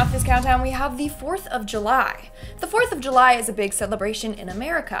 Starting off this countdown, we have the 4th of July. The 4th of July is a big celebration in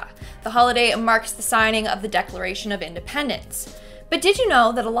America. The holiday marks the signing of the Declaration of Independence. But did you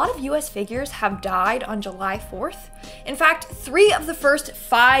know that a lot of US figures have died on July 4th? In fact, 3 of the first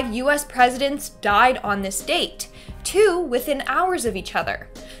 5 US presidents died on this date, 2 within hours of each other.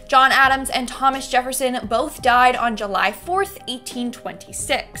 John Adams and Thomas Jefferson both died on July 4th,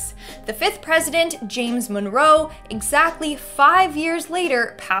 1826. The 5th president, James Monroe, exactly 5 years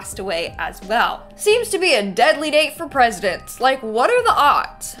later passed away as well. Seems to be a deadly date for presidents. Like, what are the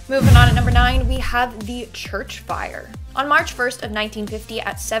odds? Moving on at number 9, we have the church fire. On March 1st of 1950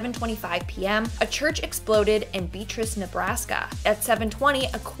 at 7:25 p.m., a church exploded in Beatrice, Nebraska. At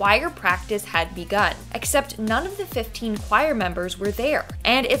 7:20, a choir practice had begun, except none of the 15 choir members were there.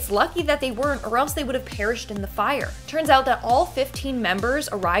 And it's lucky that they weren't, or else they would have perished in the fire. Turns out that all 15 members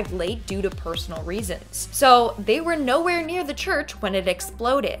arrived late due to personal reasons. So they were nowhere near the church when it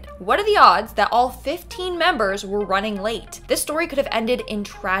exploded. What are the odds that all 15 members were running late? This story could have ended in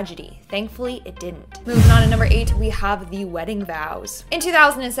tragedy. Thankfully, it didn't. Moving on to number 8, we have the wedding vows. In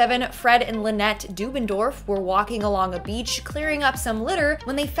 2007, Fred and Lynette Dubendorf were walking along a beach clearing up some litter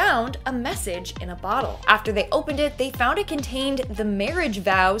when they found a message in a bottle. After they opened it, they found it contained the marriage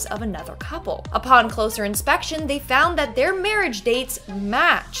vows of another couple. Upon closer inspection, they found that their marriage dates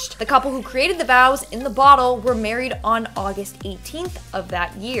matched. The couple who created the vows in the bottle were married on August 18th of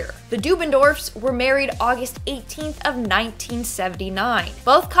that year. The Dubendorfs were married August 18th of 1979.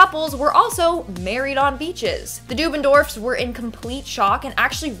 Both couples were also married on beaches. The Dubendorfs were in complete shock and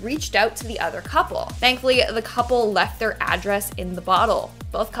actually reached out to the other couple. Thankfully, the couple left their address in the bottle.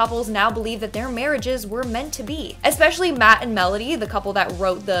 Both couples now believe that their marriages were meant to be, especially Matt and Melody, the couple that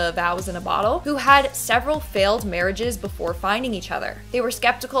wrote the vows in a bottle, who had several failed marriages before finding each other. They were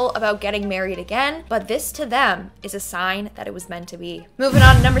skeptical about getting married again, but this to them is a sign that it was meant to be. Moving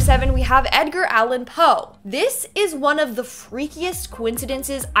on to number 7, we have Edgar Allan Poe. This is one of the freakiest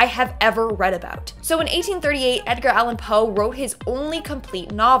coincidences I have ever read about. So in 1838, Edgar Allan Poe wrote his only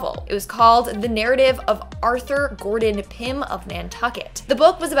complete novel. It was called The Narrative of Arthur Gordon Pym of Nantucket. The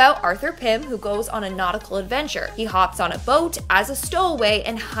book was about Arthur Pym, who goes on a nautical adventure. He hops on a boat as a stowaway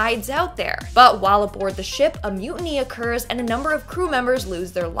and hides out there. But while aboard the ship, a mutiny occurs and a number of crew members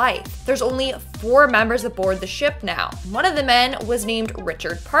lose their life. There's only 4 members aboard the ship now. One of the men was named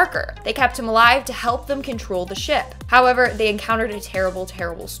Richard Parker. They kept him alive to help them control the ship. However, they encountered a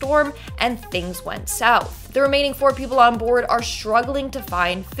terrible storm and things went south. The remaining 4 people on board are struggling to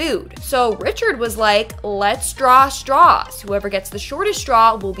find food. So Richard was like, let's draw straws. Whoever gets the shortest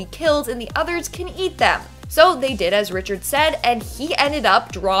straw will be killed and the others can eat them. So they did as Richard said, and he ended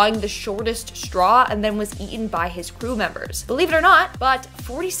up drawing the shortest straw and then was eaten by his crew members. Believe it or not, but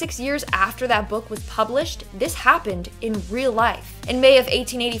 46 years after that book was published, this happened in real life. In May of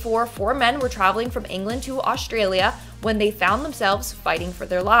 1884, 4 men were traveling from England to Australia when they found themselves fighting for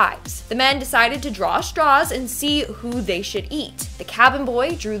their lives. The men decided to draw straws and see who they should eat. The cabin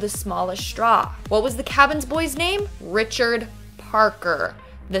boy drew the smallest straw. What was the cabin boy's name? Richard Parker.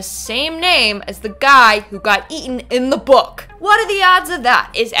 The same name as the guy who got eaten in the book. What are the odds of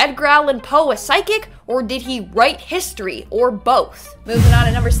that? Is Edgar Allan Poe a psychic, or did he write history, or both? Moving on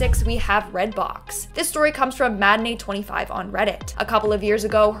to number 6, we have Redbox. This story comes from Matinee25 on Reddit. A couple of years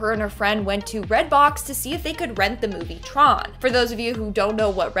ago, her and her friend went to Redbox to see if they could rent the movie Tron. For those of you who don't know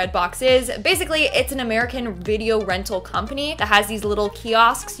what Redbox is, basically it's an American video rental company that has these little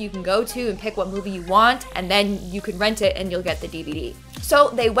kiosks you can go to and pick what movie you want, and then you can rent it and you'll get the DVD. So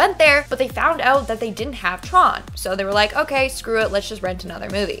they went there, but they found out that they didn't have Tron. So they were like, okay, screw it, let's just rent another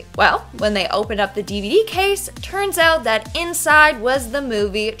movie. Well, when they opened up the DVD case, turns out that inside was the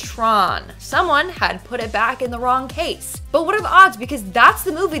movie Tron. Someone had put it back in the wrong case. But what are the odds? Because that's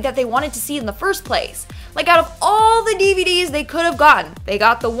the movie that they wanted to see in the first place. Like, out of all the DVDs they could have gotten, they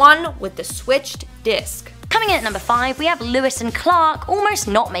got the one with the switched disc. Coming in at number 5, we have Lewis and Clark almost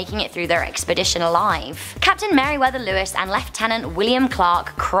not making it through their expedition alive. Captain Meriwether Lewis and Lieutenant William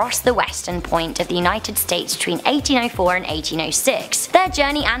Clark crossed the western point of the United States between 1804 and 1806. Their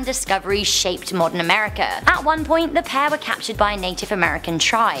journey and discovery shaped modern America. At one point, the pair were captured by a Native American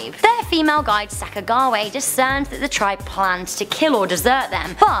tribe. Their female guide Sakagawa discerned that the tribe planned to kill or desert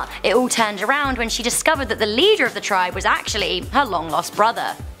them, but it all turned around when she discovered that the leader of the tribe was actually her long-lost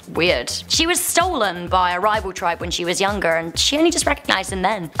brother. Weird. She was stolen by a rival tribe when she was younger, and she only just recognized him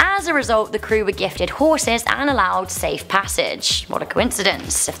then. As a result, the crew were gifted horses and allowed safe passage. What a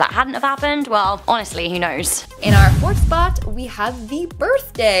coincidence. If that hadn't have happened, well, honestly, who knows? In our 4th spot, we have the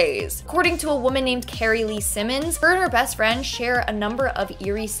birthdays. According to a woman named Carrie Lee Simmons, her and her best friend share a number of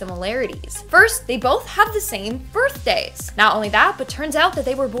eerie similarities. First, they both have the same birthdays. Not only that, but turns out that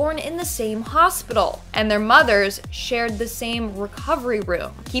they were born in the same hospital, and their mothers shared the same recovery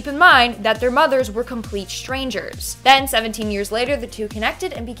room. Keep in mind that their mothers were complete strangers. Then, 17 years later, the two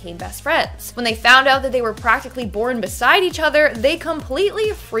connected and became best friends. When they found out that they were practically born beside each other, they completely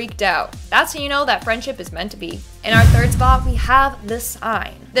freaked out. That's how you know that friendship is meant to be. In our 3rd spot, we have The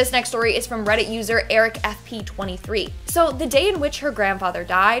Sign. This next story is from Reddit user EricFP23. So, the day in which her grandfather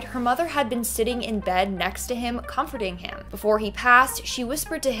died, her mother had been sitting in bed next to him, comforting him. Before he passed, she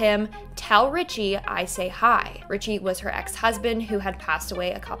whispered to him, "Tell Richie I say hi." Richie was her ex-husband who had passed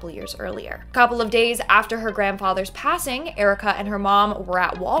away a couple years earlier. A couple of days after her grandfather's passing, Erica and her mom were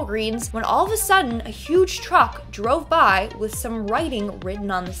at Walgreens when all of a sudden a huge truck drove by with some writing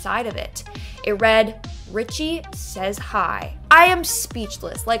written on the side of it. It read, "Richie says hi." I am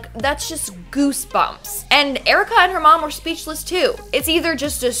speechless. Like, that's just goosebumps. And Erica and her mom were speechless too. It's either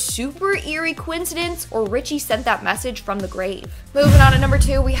just a super eerie coincidence or Richie sent that message from the grave. Moving on to number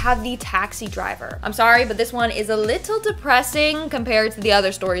 2, we have The Taxi Driver. I'm sorry, but this one is a little depressing compared to the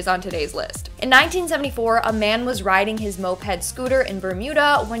other stories on today's list. In 1974, a man was riding his moped scooter in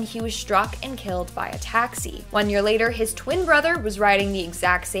Bermuda when he was struck and killed by a taxi. 1 year later, his twin brother was riding the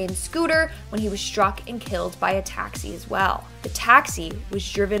exact same scooter when he was struck and killed by a taxi as well. The taxi was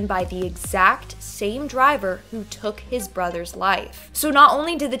driven by the exact same driver who took his brother's life. So not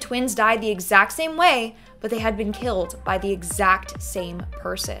only did the twins die the exact same way, but they had been killed by the exact same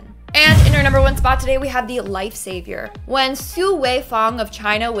person. And in our number 1 spot today, we have the Life Savior. When Su Weifang of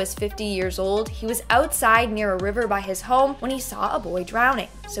China was 50 years old, he was outside near a river by his home when he saw a boy drowning.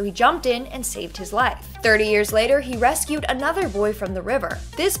 So he jumped in and saved his life. 30 years later, he rescued another boy from the river.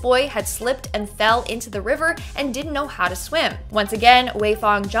 This boy had slipped and fell into the river and didn't know how to swim. Once again,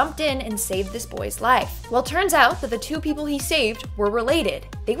 Weifang jumped in and saved this boy's life. Well, turns out that the two people he saved were related.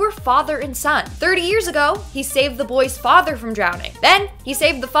 They were father and son. 30 years ago, he saved the boy's father from drowning. Then, he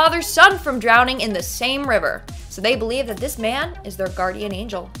saved the father's son from drowning in the same river. So they believe that this man is their guardian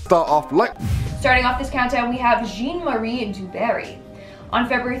angel. Starting off this countdown, we have Jean-Marie Dubarry. On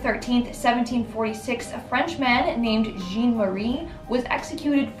February 13th, 1746, a French man named Jean-Marie was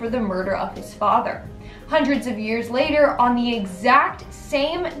executed for the murder of his father. Hundreds of years later, on the exact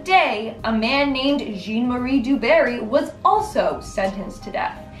same day, a man named Jean-Marie Dubarry was also sentenced to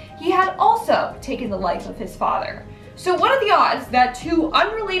death. He had also taken the life of his father. So what are the odds that two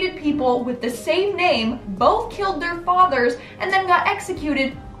unrelated people with the same name both killed their fathers and then got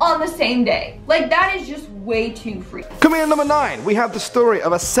executed on the same day? Like, that is just way too freaky. Coming in at number 9, we have the story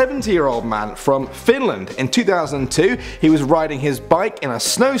of a 70-year-old man from Finland. In 2002, he was riding his bike in a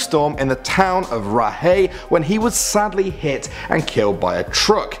snowstorm in the town of Rahe when he was sadly hit and killed by a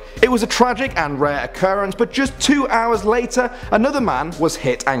truck. It was a tragic and rare occurrence, but just 2 hours later, another man was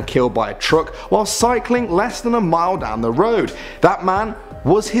hit and killed by a truck while cycling less than a mile down the road. That man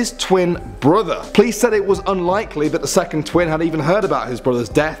was his twin brother. Police said it was unlikely that the second twin had even heard about his brother's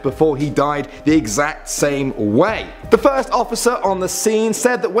death before he died the exact same way. The first officer on the scene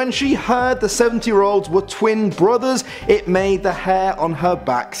said that when she heard the 70-year-olds were twin brothers, it made the hair on her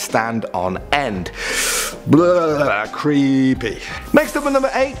back stand on end. Blah, creepy. Next up at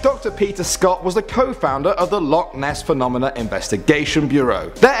number 8, Dr. Peter Scott was the co-founder of the Loch Ness Phenomena Investigation Bureau.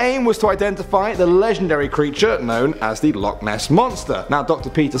 Their aim was to identify the legendary creature known as the Loch Ness Monster. Now, Dr.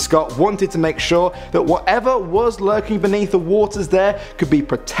 Peter Scott wanted to make sure that whatever was lurking beneath the waters there could be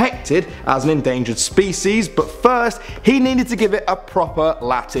protected as an endangered species, but first he needed to give it a proper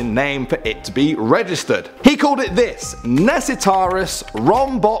Latin name for it to be registered. He called it this, Nessitaris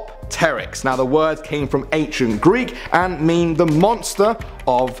rhombopteryx. Now, the word came from ancient Greek and mean the monster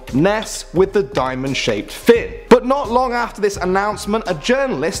of Ness with the diamond-shaped fin. But But not long after this announcement, a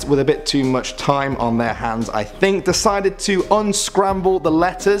journalist with a bit too much time on their hands, I think, decided to unscramble the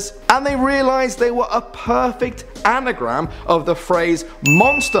letters, and they realized they were a perfect anagram of the phrase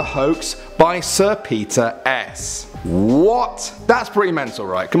 "monster hoax" by Sir Peter S. What? That's pretty mental,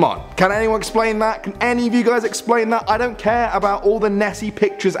 right? Come on. Can anyone explain that? Can any of you guys explain that? I don't care about all the Nessie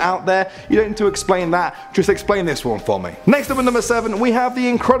pictures out there. You don't need to explain that. Just explain this one for me. Next up at number 7, we have the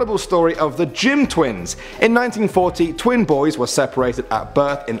incredible story of the Jim twins. In 1940, twin boys were separated at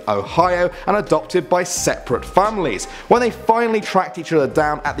birth in Ohio and adopted by separate families. When they finally tracked each other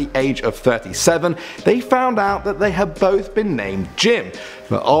down at the age of 37, they found out that they had both been named Jim.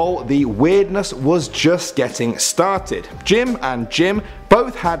 But oh, the weirdness was just getting started. Jim and Jim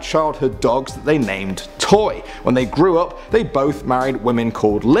both had childhood dogs that they named Toy. When they grew up, they both married women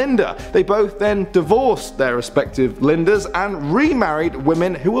called Linda. They both then divorced their respective Lindas and remarried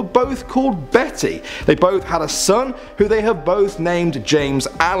women who were both called Betty. They both had a son who they have both named James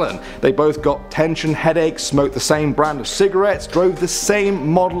Allen. They both got tension headaches, smoked the same brand of cigarettes, drove the same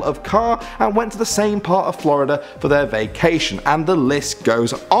model of car, and went to the same part of Florida for their vacation, and the list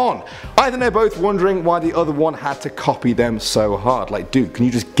goes on. I think they're both wondering why the other one had to copy them so hard. Like, dude, can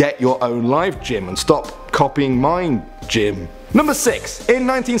you just get your own life, Jim, and stop copying mine, Jim? Number 6. In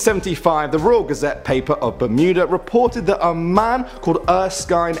 1975, the Royal Gazette paper of Bermuda reported that a man called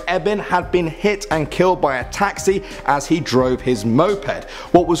Erskine Ebbin had been hit and killed by a taxi as he drove his moped.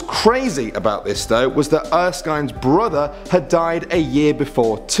 What was crazy about this though was that Erskine's brother had died a year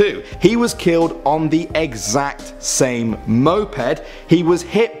before too. He was killed on the exact same moped. He was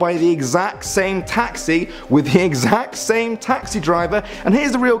hit by the exact same taxi with the exact same taxi driver, and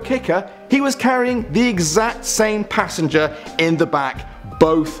here's the real kicker: he was carrying the exact same passenger in the back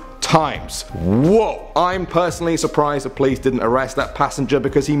both times. Whoa! I'm personally surprised the police didn't arrest that passenger,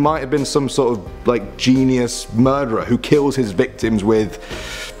 because he might have been some sort of like genius murderer who kills his victims with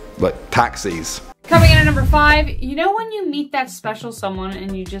like taxis. Coming in at number 5, you know when you meet that special someone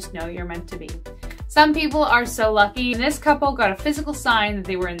and you just know you're meant to be. Some people are so lucky, and this couple got a physical sign that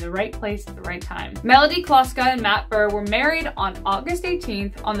they were in the right place at the right time. Melody Kloska and Matt Burr were married on August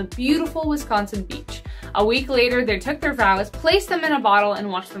 18th on the beautiful Wisconsin beach. A week later, they took their vows, placed them in a bottle,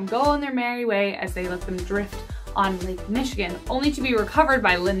 and watched them go on their merry way as they let them drift on Lake Michigan, only to be recovered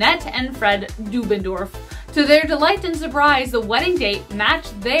by Lynette and Fred Dubendorf. To their delight and surprise, the wedding date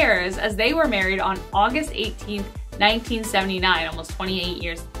matched theirs, as they were married on August 18th, 1979, almost 28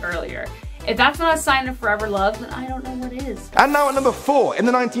 years earlier. If that's not a sign of forever love, then I don't know what is. And now at number 4, in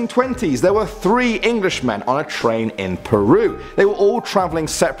the 1920s, there were 3 Englishmen on a train in Peru. They were all traveling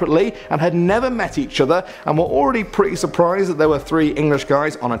separately and had never met each other, and were already pretty surprised that there were 3 English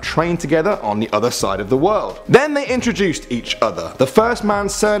guys on a train together on the other side of the world. Then they introduced each other. The first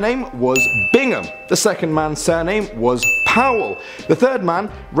man's surname was Bingham. The second man's surname was Powell. The third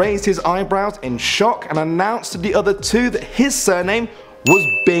man raised his eyebrows in shock and announced to the other 2 that his surname was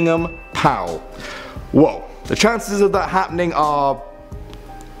Bingham Powell. Whoa, the chances of that happening are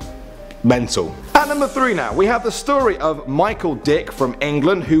mental. At number 3 now, we have the story of Michael Dick from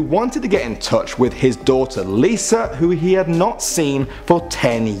England, who wanted to get in touch with his daughter Lisa, who he had not seen for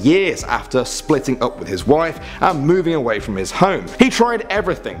 10 years after splitting up with his wife and moving away from his home. He tried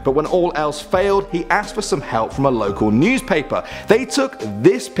everything, but when all else failed, he asked for some help from a local newspaper. They took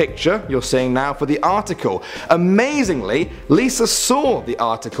this picture you're seeing now for the article. Amazingly, Lisa saw the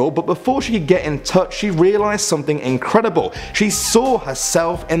article, but before she could get in touch, she realized something incredible. She saw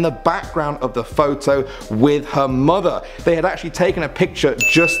herself in the background of the photo with her mother. They had actually taken a picture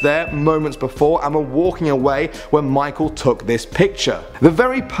just there moments before and were walking away when Michael took this picture. The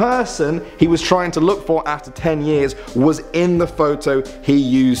very person he was trying to look for after 10 years was in the photo he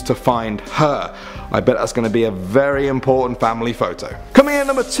used to find her. I bet that's going to be a very important family photo. Coming in at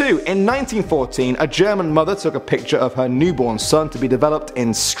number 2, in 1914, a German mother took a picture of her newborn son to be developed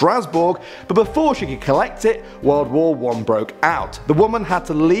in Strasbourg, but before she could collect it, World War I broke out. The woman had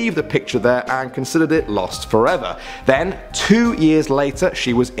to leave the picture there and considered it lost forever. Then, 2 years later,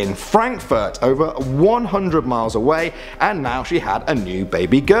 she was in Frankfurt, over 100 miles away, and now she had a new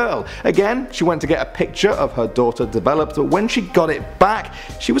baby girl. Again, she went to get a picture of her daughter developed, but when she got it back,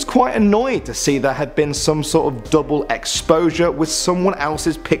 she was quite annoyed to see there had been some sort of double exposure with someone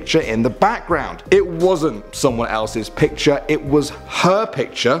else's picture in the background. It wasn't someone else's picture, it was her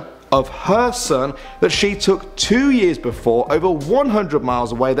picture of her son that she took 2 years before, over 100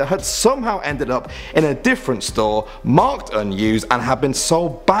 miles away, that had somehow ended up in a different store, marked unused, and had been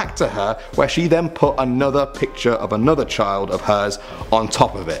sold back to her, where she then put another picture of another child of hers on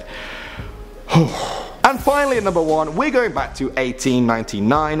top of it. And finally at number 1, we're going back to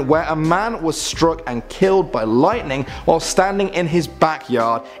 1899, where a man was struck and killed by lightning while standing in his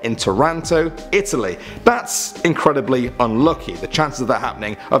backyard in Taranto, Italy. That's incredibly unlucky. The chances of that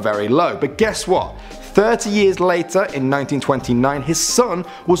happening are very low. But guess what? 30 years later, in 1929, his son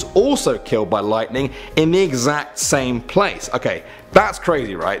was also killed by lightning in the exact same place. Okay, that's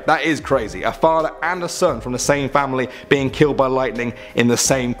crazy, right? That is crazy. A father and a son from the same family being killed by lightning in the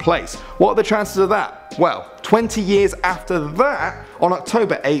same place. What are the chances of that? Well, 20 years after that, on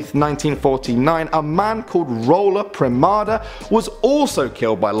October 8th, 1949, a man called Rollo Primada was also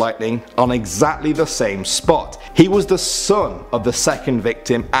killed by lightning on exactly the same spot. He was the son of the second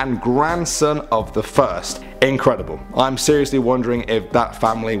victim and grandson of the first. Incredible. I'm seriously wondering if that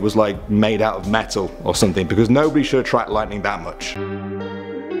family was like made out of metal or something, because nobody should attract lightning that much.